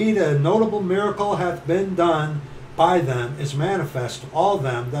that indeed a notable miracle hath been done by them is manifest to all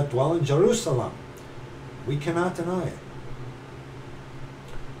them that dwell in Jerusalem. We cannot deny it.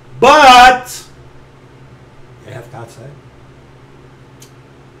 But, yea, hath God said,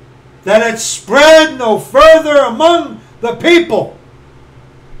 that it spread no further among the people.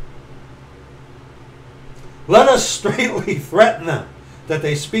 Let us straightly threaten them, that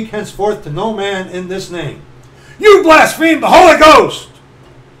they speak henceforth to no man in this name. You blaspheme the Holy Ghost!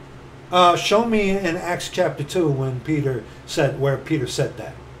 Show me in Acts chapter 2 when Peter said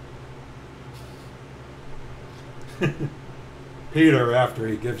that. Peter, after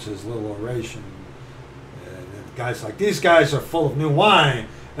he gives his little oration, and the guy's like, these guys are full of new wine.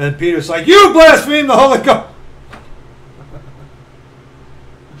 And Peter's like, you blaspheme the Holy Ghost!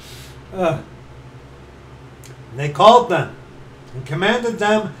 They called them and commanded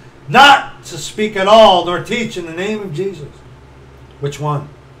them not to speak at all, nor teach in the name of Jesus. Which one?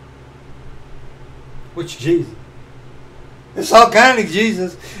 Which Jesus? There's all kinds of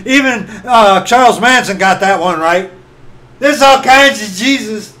Jesus. Even Charles Manson got that one right. There's all kinds of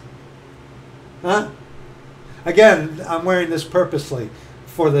Jesus. Huh? Again, I'm wearing this purposely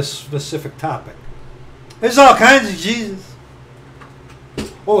for this specific topic. There's all kinds of Jesus.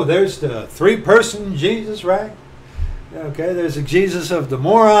 Oh, there's the three-person Jesus, right? Okay, there's a Jesus of the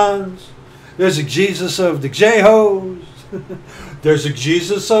morons. There's a Jesus of the Jehos. There's a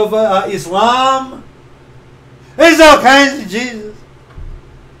Jesus of Islam. There's all kinds of Jesus.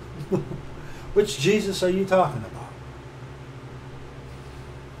 Which Jesus are you talking about?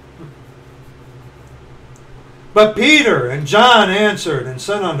 But Peter and John answered and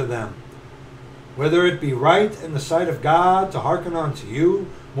said unto them, whether it be right in the sight of God to hearken unto you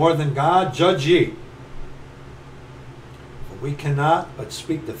more than God, judge ye. For we cannot but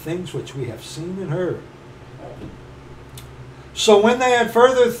speak the things which we have seen and heard. So when they had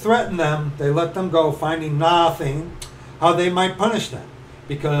further threatened them, they let them go, finding nothing how they might punish them,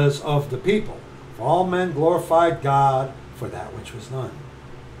 because of the people. For all men glorified God for that which was done.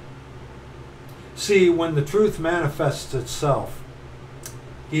 See, when the truth manifests itself,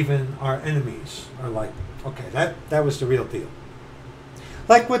 even our enemies are like, okay, that was the real deal.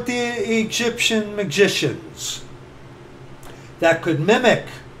 Like with the Egyptian magicians that could mimic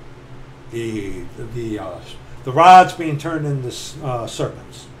the rods being turned into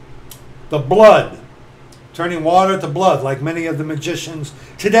serpents, the blood, turning water to blood, like many of the magicians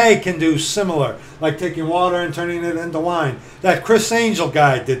today can do similar, like taking water and turning it into wine. That Chris Angel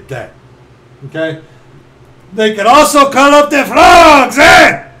guy did that. Okay? They could also cut up their frogs,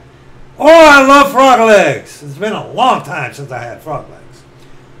 eh? Oh, I love frog legs. It's been a long time since I had frog legs.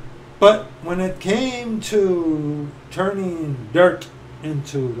 But when it came to turning dirt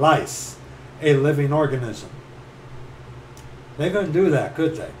into lice, a living organism, they couldn't do that,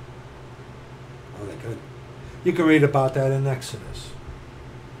 could they? Oh, they could. You can read about that in Exodus.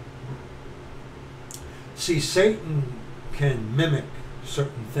 See, Satan can mimic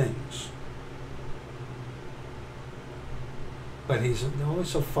certain things. But he's only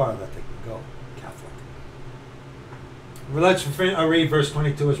so far that they can go, Catholic. Let's read verse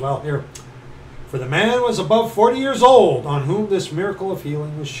 22 as well here. For the man was above 40 years old, on whom this miracle of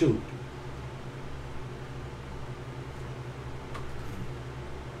healing was shewed.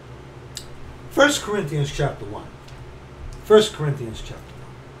 First Corinthians chapter 1. 1 Corinthians chapter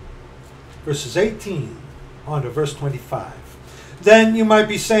 1. Verses 18 on to verse 25. Then you might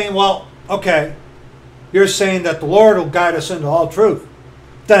be saying, well, okay, you're saying that the Lord will guide us into all truth.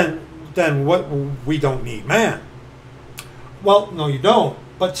 Then what? We don't need man. Well, no, you don't.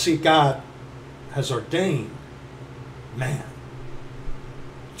 But see, God has ordained man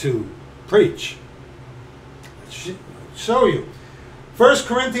to preach. Let's show you. 1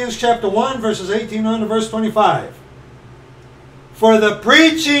 Corinthians chapter 1, verses 18 on to verse 25. For the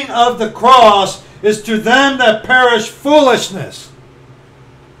preaching of the cross is to them that perish foolishness.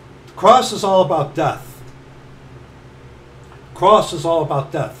 The cross is all about death. Cross is all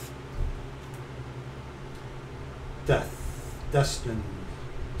about death. Death. Destined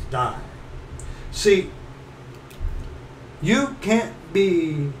to die. See, you can't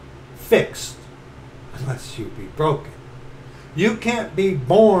be fixed unless you be broken. You can't be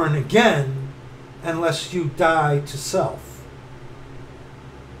born again unless you die to self.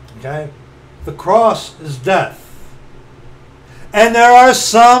 Okay? The cross is death. And there are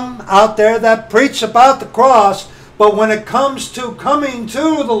some out there that preach about the cross, but when it comes to coming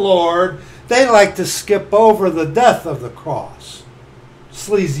to the Lord, they like to skip over the death of the cross.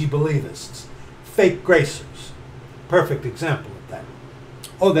 Sleazy believists. Fake gracers. Perfect example of that.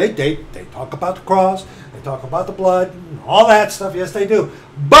 Oh, they talk about the cross, they talk about the blood, and all that stuff. Yes, they do.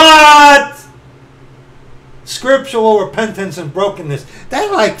 But scriptural repentance and brokenness, they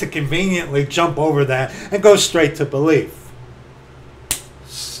like to conveniently jump over that and go straight to belief.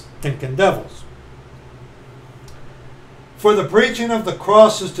 Stinking devils. For the preaching of the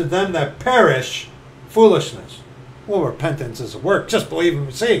cross is to them that perish foolishness. Well, repentance is a work. Just believe and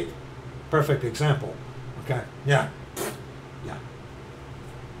receive. Perfect example. Okay? Yeah. Yeah.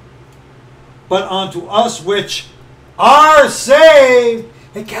 But unto us which are saved.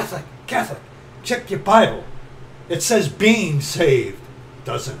 Hey, Catholic, check your Bible. It says being saved,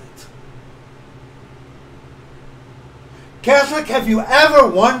 doesn't it? Catholic, have you ever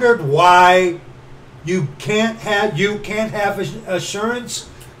wondered why you can't have assurance?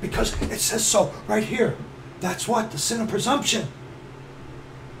 Because it says so right here. That's what? The sin of presumption.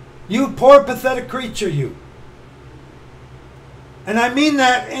 You poor pathetic creature, you. And I mean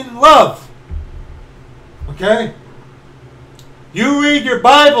that in love. Okay? You read your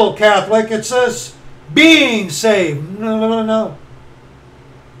Bible, Catholic, it says being saved. No.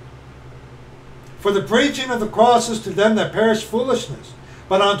 For the preaching of the cross is to them that perish foolishness,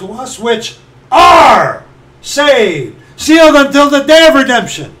 but unto us which are saved, sealed until the day of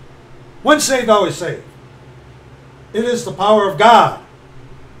redemption. Once saved, always saved. It is the power of God.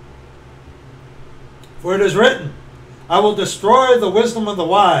 For it is written, I will destroy the wisdom of the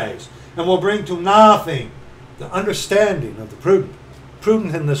wise, and will bring to nothing the understanding of the prudent.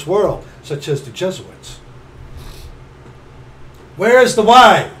 Prudent in this world, such as the Jesuits. Where is the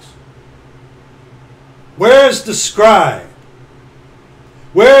wise? Where is the scribe?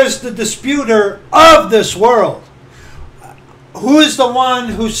 Where is the disputer of this world? Who is the one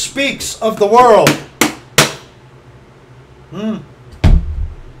who speaks of the world?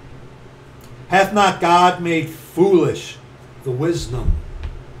 Hath not God made foolish the wisdom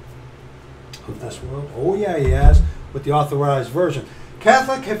of this world? Oh yeah, he has, with the authorized version.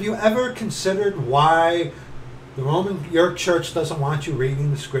 Catholic, have you ever considered why your church doesn't want you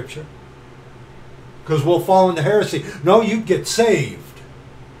reading the scripture? Because we'll fall into heresy. No, you get saved.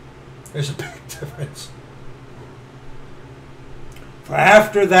 There's a big difference. For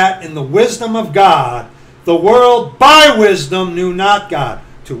after that, in the wisdom of God, the world by wisdom knew not God.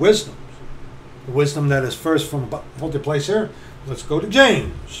 Two wisdoms. The wisdom that is first from above. Hold your place here. Let's go to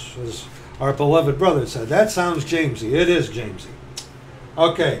James. As our beloved brother said. That sounds Jamesy. It is Jamesy.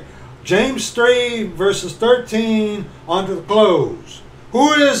 Okay. James 3, verses 13 on to the close.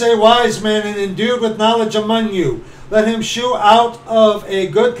 Who is a wise man and endued with knowledge among you? Let him shew out of a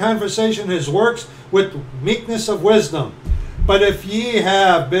good conversation his works with meekness of wisdom. But if ye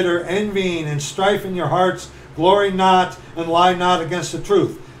have bitter envying and strife in your hearts, glory not and lie not against the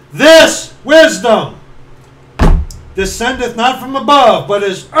truth. This wisdom descendeth not from above, but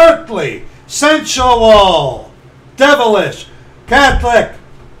is earthly, sensual, devilish. Catholic,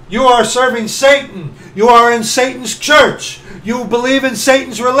 you are serving Satan. You are in Satan's church. You believe in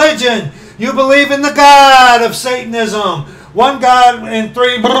Satan's religion. You believe in the God of Satanism. One God in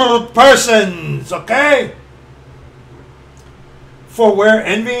three persons. Okay? For where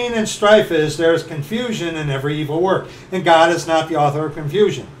envying and strife is, there is confusion in every evil work. And God is not the author of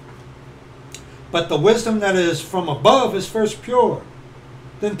confusion. But the wisdom that is from above is first pure,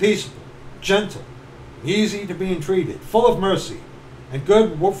 then peaceable, gentle, easy to be entreated, full of mercy, and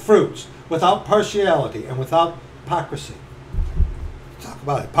good fruits, without partiality and without hypocrisy. Talk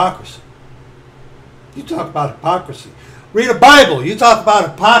about hypocrisy. You talk about hypocrisy. Read a Bible. You talk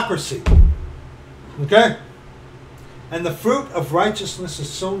about hypocrisy. Okay? And the fruit of righteousness is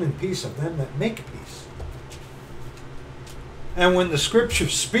sown in peace of them that make peace. And when the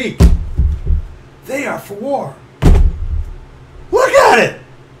scriptures speak, they are for war. Look at it!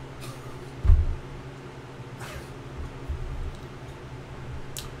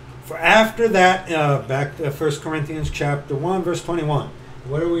 For after that, back to 1 Corinthians chapter 1, verse 21.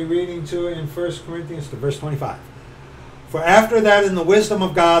 What are we reading to in 1 Corinthians? To verse 25. For after that, in the wisdom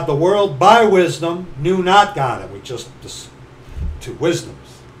of God, the world by wisdom knew not God. And we just two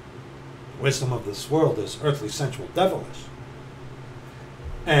wisdoms. Wisdom of this world is earthly, sensual, devilish.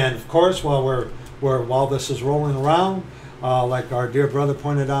 And of course, while this is rolling around, like our dear brother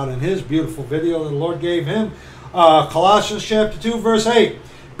pointed out in his beautiful video that the Lord gave him, Colossians chapter 2, verse 8.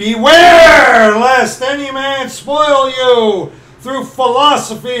 Beware lest any man spoil you through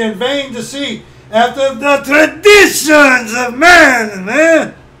philosophy and vain deceit, after the traditions of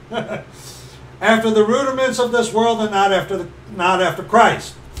man, after the rudiments of this world, and not after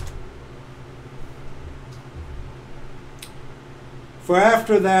Christ. For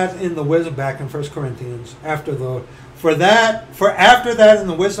after that in the wisdom, back in 1 Corinthians, for after that in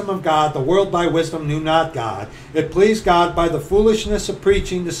the wisdom of God, the world by wisdom knew not God. It pleased God by the foolishness of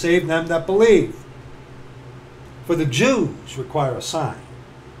preaching to save them that believe. For the Jews require a sign,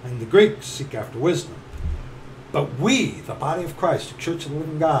 and the Greeks seek after wisdom. But we, the body of Christ, the church of the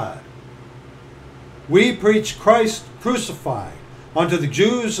living God, we preach Christ crucified, unto the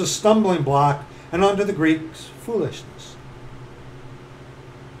Jews a stumbling block, and unto the Greeks foolishness.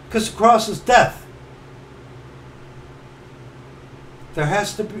 Because the cross is death. There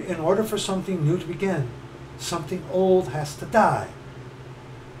has to be, in order for something new to begin, something old has to die.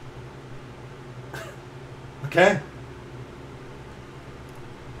 Okay?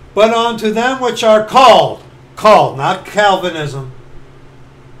 But unto them which are called, not Calvinism,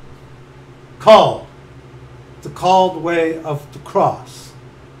 called, the called way of the cross.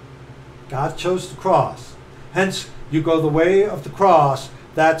 God chose the cross. Hence, you go the way of the cross,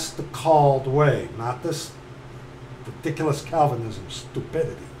 that's the called way, not this ridiculous Calvinism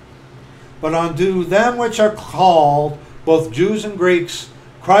stupidity. But unto them which are called, both Jews and Greeks,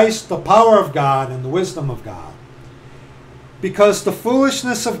 Christ the power of God and the wisdom of God. Because the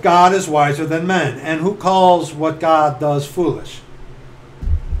foolishness of God is wiser than men. And who calls what God does foolish?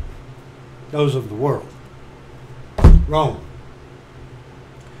 Those of the world. Rome.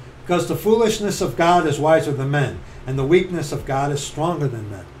 Because the foolishness of God is wiser than men, and the weakness of God is stronger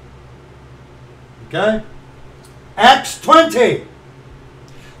than men. Okay? Acts 20.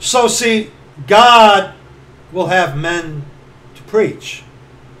 So see, God will have men to preach.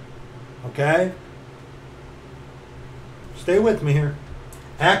 Okay? Stay with me here.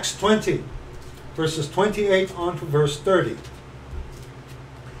 Acts 20, verses 28 on to verse 30.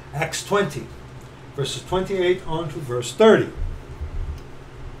 Acts 20, verses 28 on to verse 30.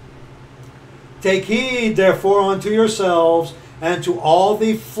 Take heed, therefore, unto yourselves and to all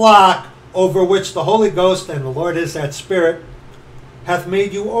the flock over which the Holy Ghost, and the Lord is that Spirit, hath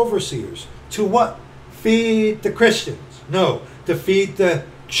made you overseers. To what? Feed the Christians. No, to feed the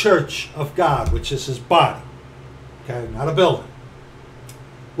church of God, which is his body. Okay, not a building.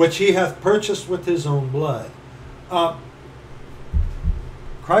 Which he hath purchased with his own blood.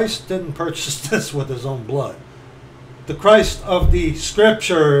 Christ didn't purchase this with his own blood. The Christ of the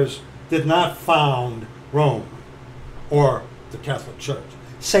Scriptures did not found Rome or the Catholic Church.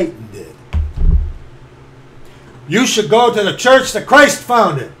 Satan did. You should go to the church that Christ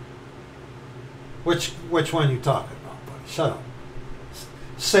founded. Which one are you talking about, buddy? Shut up.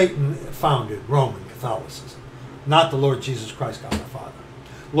 Satan founded Roman Catholicism, not the Lord Jesus Christ, God the Father.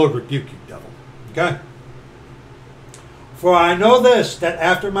 Lord rebuke you, devil. Okay? For I know this, that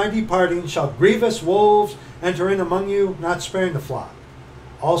after my departing shall grievous wolves enter in among you, not sparing the flock.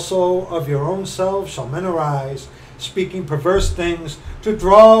 Also of your own selves shall men arise, speaking perverse things, to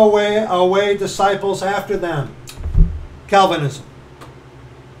draw away disciples after them. Calvinism.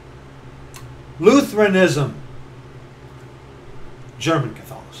 Lutheranism. German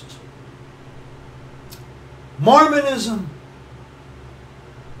Catholicism. Mormonism.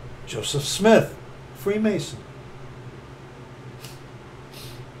 Joseph Smith. Freemason.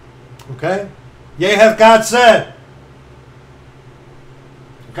 Okay? Yea, hath God said.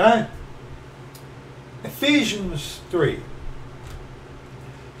 Okay? Ephesians 3.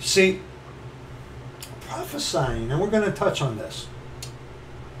 See, prophesying, and we're going to touch on this.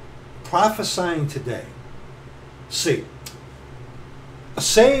 Prophesying today. See, a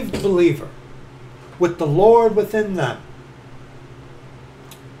saved believer with the Lord within them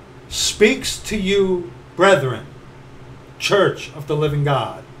speaks to you, brethren, church of the living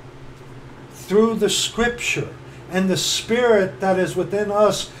God, through the Scripture and the Spirit that is within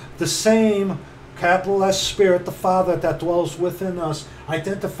us, the same capital S Spirit, the Father that dwells within us,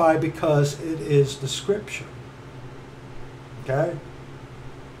 identify because it is the Scripture. Okay?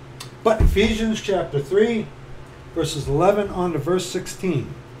 But Ephesians chapter 3, verses 11 on to verse 16.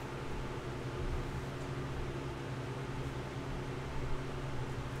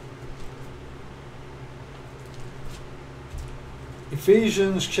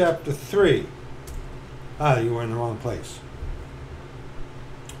 Ephesians chapter 3. You were in the wrong place.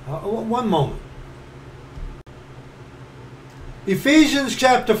 One moment. Ephesians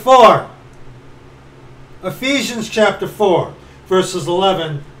chapter 4. Ephesians chapter 4, verses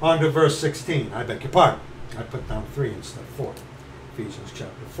 11 on to verse 16. I beg your pardon. I put down 3 instead of 4. Ephesians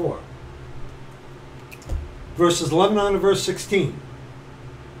chapter 4. Verses 11 on to verse 16.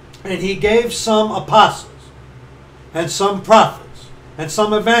 And he gave some apostles, and some prophets, and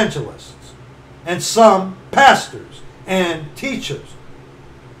some evangelists, and some pastors and teachers.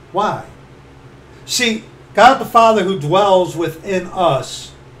 Why? See, God the Father who dwells within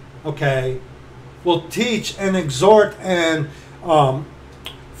us, okay, will teach and exhort and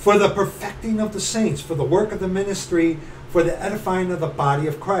for the perfecting of the saints, for the work of the ministry, for the edifying of the body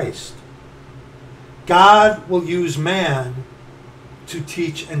of Christ. God will use man to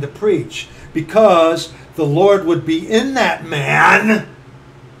teach and to preach because the Lord would be in that man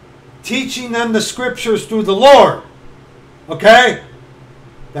teaching them the scriptures through the Lord. Okay?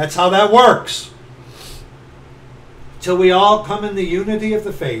 That's how that works. Till we all come in the unity of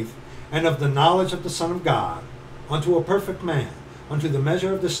the faith and of the knowledge of the Son of God, unto a perfect man, unto the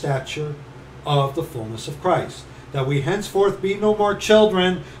measure of the stature of the fullness of Christ, that we henceforth be no more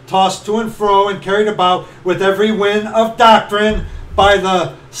children, tossed to and fro and carried about with every wind of doctrine, by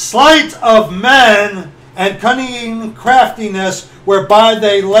the sleight of men and cunning craftiness, whereby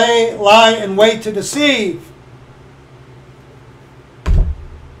they lie in wait to deceive.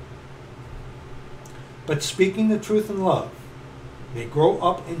 But speaking the truth in love, may grow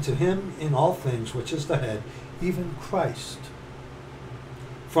up into him in all things, which is the head, even Christ,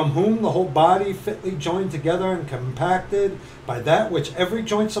 from whom the whole body fitly joined together and compacted by that which every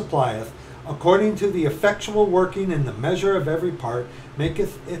joint supplieth, according to the effectual working in the measure of every part,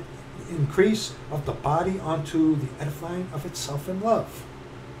 maketh it increase of the body unto the edifying of itself in love.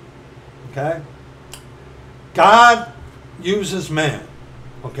 Okay? God uses man.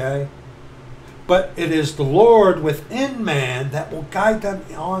 Okay? But it is the Lord within man that will guide them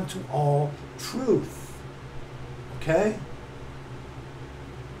on to all truth. Okay?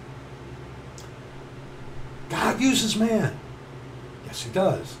 God uses man. Yes, he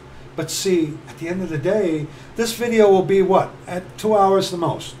does. But see, at the end of the day, this video will be what? At 2 hours the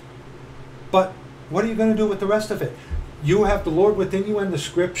most. But what are you going to do with the rest of it? You have the Lord within you and the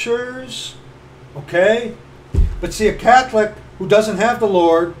scriptures. Okay? But see, a Catholic who doesn't have the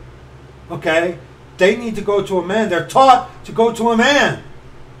Lord, okay, they need to go to a man. They're taught to go to a man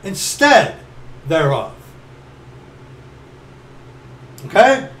instead thereof.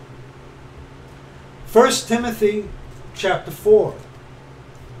 Okay? 1 Timothy chapter 4.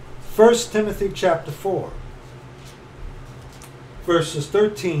 1 Timothy chapter 4. Verses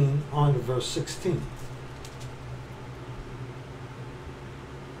 13 on to verse 16.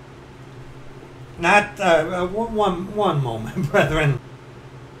 Not one moment, brethren.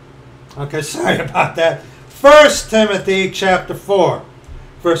 Okay, sorry about that. 1 Timothy chapter 4,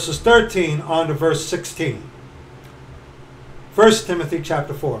 verses 13 on to verse 16. 1 Timothy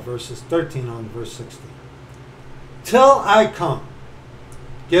chapter 4, verses 13 on to verse 16. Till I come,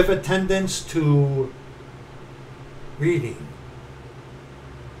 give attendance to reading.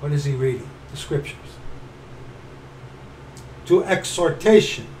 What is he reading? The scriptures. To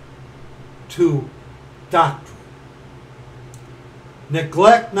exhortation, to doctrine.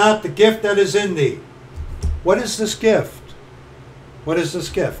 Neglect not the gift that is in thee. What is this gift? What is this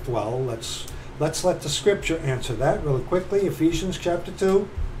gift? Well, let's let the scripture answer that really quickly. Ephesians chapter 2.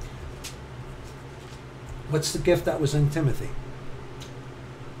 What's the gift that was in Timothy?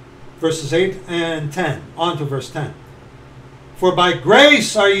 Verses 8 and 10. On to verse 10. For by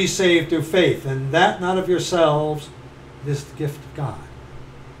grace are ye saved through faith, and that not of yourselves, it is the gift of God.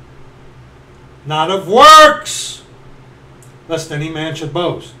 Not of works, lest any man should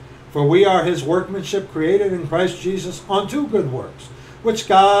boast. For we are his workmanship, created in Christ Jesus unto good works, which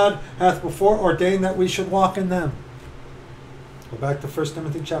God hath before ordained that we should walk in them. Go back to 1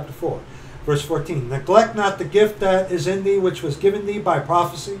 Timothy chapter 4, verse 14. Neglect not the gift that is in thee, which was given thee by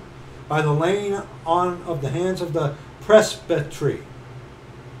prophecy, by the laying on of the hands of the presbytery.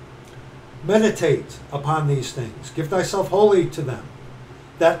 Meditate upon these things. Give thyself wholly to them,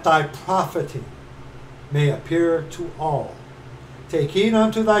 that thy profiting may appear to all. Take heed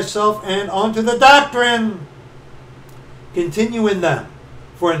unto thyself and unto the doctrine. Continue in them.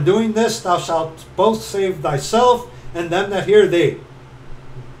 For in doing this thou shalt both save thyself and them that hear thee.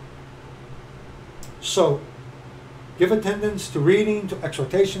 So, give attendance to reading, to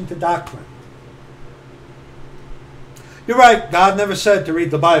exhortation, to doctrine. You're right, God never said to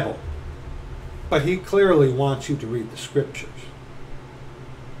read the Bible. But he clearly wants you to read the scriptures.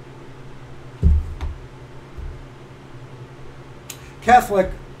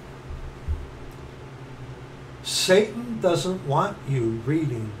 Catholic, Satan doesn't want you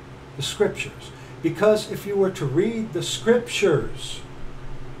reading the scriptures. Because if you were to read the scriptures,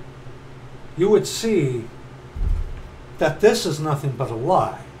 you would see that this is nothing but a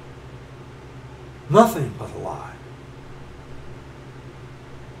lie. Nothing but a lie.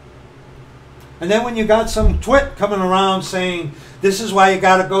 And then when you got some twit coming around saying, this is why you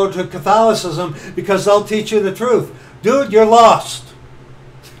got to go to Catholicism, because they'll teach you the truth. Dude, you're lost.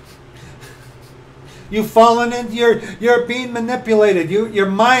 You've fallen into you're being manipulated. Your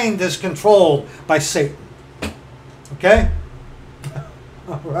mind is controlled by Satan. Okay?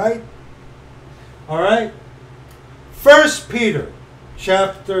 All right? All right? 1 Peter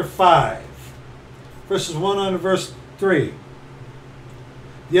chapter 5, verses 1 on to verse 3.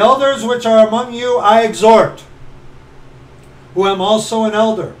 The elders which are among you I exhort, who am also an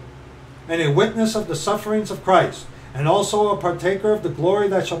elder, and a witness of the sufferings of Christ, and also a partaker of the glory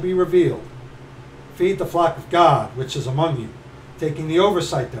that shall be revealed. Feed the flock of God, which is among you, taking the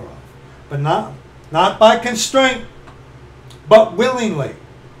oversight thereof, but not by constraint, but willingly,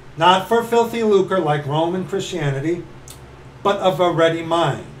 not for filthy lucre like Roman Christianity, but of a ready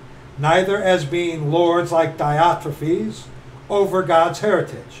mind, neither as being lords like Diotrephes over God's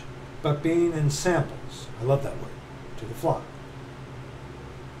heritage, but being in samples. I love that word, to the flock.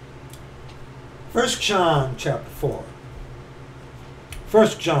 1 John chapter 4. 1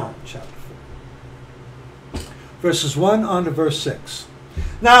 John chapter 4. Verses 1 on to verse 6.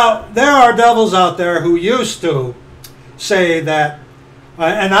 Now, there are devils out there who used to say that,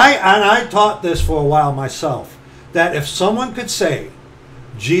 and I taught this for a while myself, that if someone could say,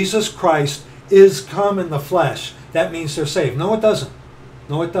 Jesus Christ is come in the flesh, that means they're saved. No, it doesn't.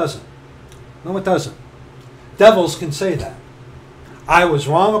 No, it doesn't. No, it doesn't. Devils can say that. I was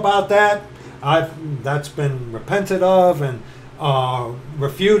wrong about that. That's been repented of and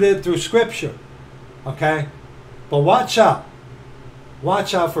refuted through Scripture. Okay? But watch out.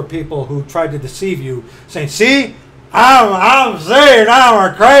 Watch out for people who try to deceive you, saying, see, I'm saved,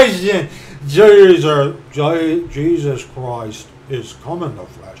 I'm a Christian. Jesus Christ is come in the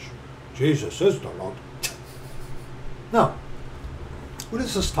flesh. Jesus is the Lord. No. What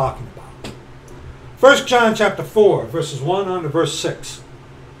is this talking about? 1 John chapter 4, verses 1 on to verse 6.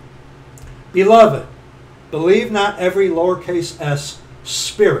 Beloved, believe not every lowercase s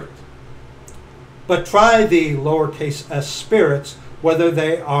spirit, but try the lowercase s spirits, whether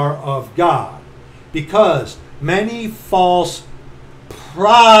they are of God, because many false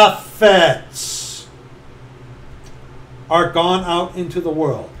prophets are gone out into the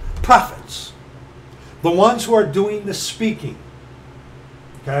world. Prophets. The ones who are doing the speaking.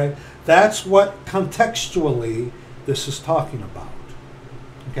 Okay? That's what contextually this is talking about.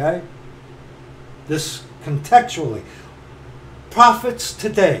 Okay? This contextually. Prophets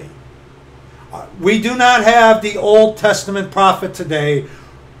today. We do not have the Old Testament prophet today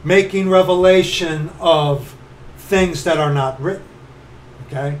making revelation of things that are not written.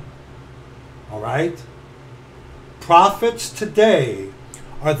 Okay? All right? Prophets today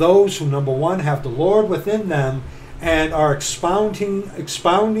are those who, number one, have the Lord within them and are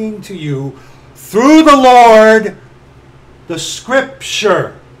expounding to you through the Lord the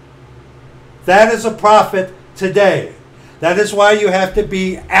Scripture. That is a prophet today. That is why you have to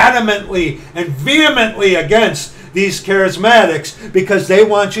be adamantly and vehemently against these charismatics, because they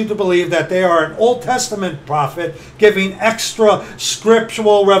want you to believe that they are an Old Testament prophet giving extra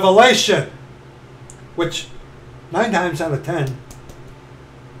scriptural revelation, which 9 times out of 10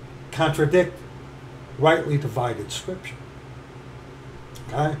 contradict rightly divided Scripture.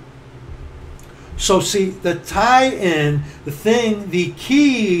 Okay? So see, the tie-in, the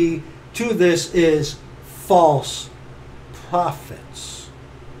key to this is false prophets.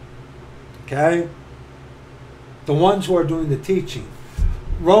 Okay? The ones who are doing the teaching.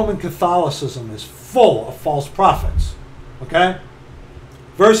 Roman Catholicism is full of false prophets. Okay?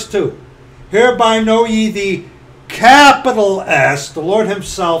 Verse 2. Hereby know ye the capital S, the Lord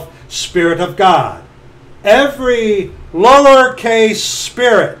himself, Spirit of God. Every lowercase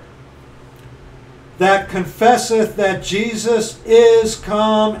spirit that confesseth that Jesus is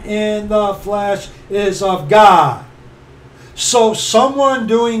come in the flesh is of God. So someone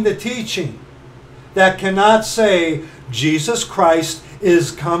doing the teaching that cannot say Jesus Christ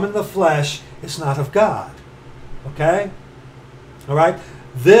is come in the flesh is not of God. Okay? All right?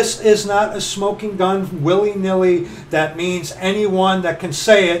 This is not a smoking gun willy-nilly that means anyone that can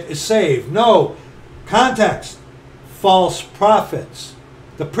say it is saved. No. Context. False prophets.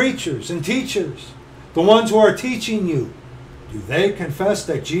 The preachers and teachers. The ones who are teaching you. Do they confess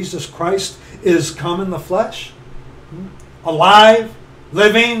that Jesus Christ is come in the flesh? Alive?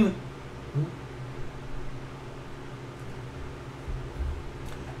 Living?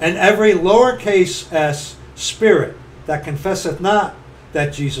 And every lowercase s spirit that confesseth not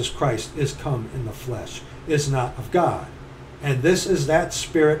that Jesus Christ is come in the flesh is not of God. And this is that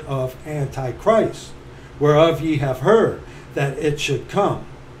spirit of Antichrist, whereof ye have heard that it should come.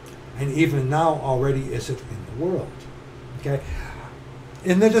 And even now already is it in the world. Okay?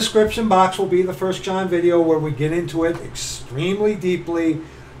 In the description box will be the 1 John video where we get into it extremely deeply.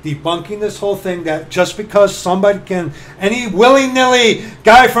 debunking this whole thing that just because somebody can, any willy-nilly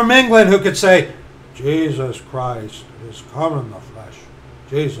guy from England who could say, Jesus Christ is come in the flesh,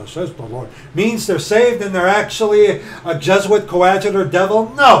 Jesus is the Lord, means they're saved and they're actually a Jesuit coadjutor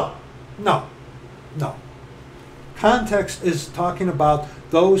devil? No, no, no. Context is talking about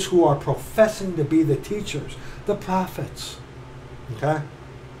those who are professing to be the teachers, the prophets. Okay?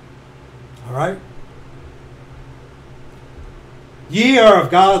 All right? Ye are of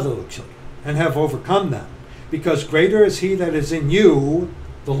God, little children, and have overcome them, because greater is he that is in you,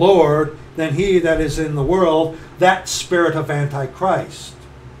 the Lord, than he that is in the world, that spirit of Antichrist.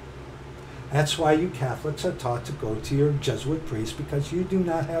 That's why you Catholics are taught to go to your Jesuit priest, because you do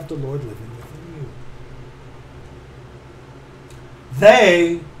not have the Lord living within you.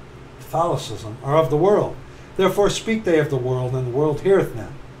 They, Catholicism, are of the world. Therefore speak they of the world, and the world heareth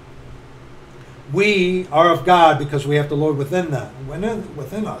them. We are of God, because we have the Lord within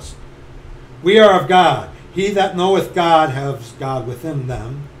us. We are of God. He that knoweth God has God within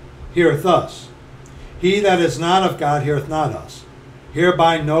them, heareth us. He that is not of God heareth not us.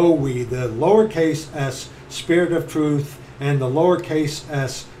 Hereby know we the lowercase s, spirit of truth, and the lowercase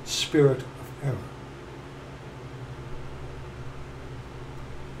s, spirit of error.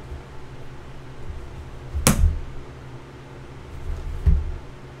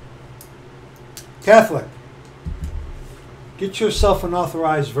 Catholic, get yourself an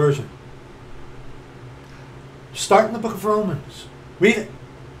authorized version. Start in the book of Romans. Read it.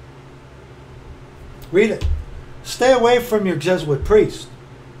 Read it. Stay away from your Jesuit priest.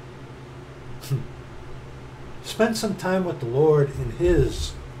 Spend some time with the Lord in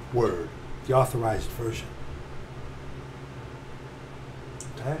His Word, the authorized version.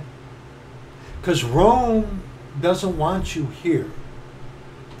 Okay? Because Rome doesn't want you here,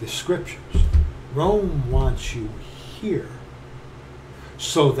 the Scriptures. Rome wants you here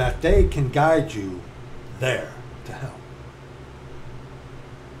so that they can guide you there to hell.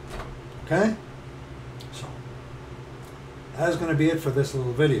 Okay? So, that is going to be it for this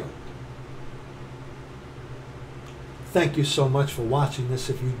little video. Thank you so much for watching this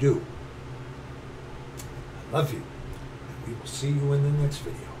if you do. I love you. And we will see you in the next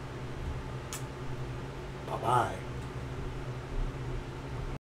video. Bye-bye.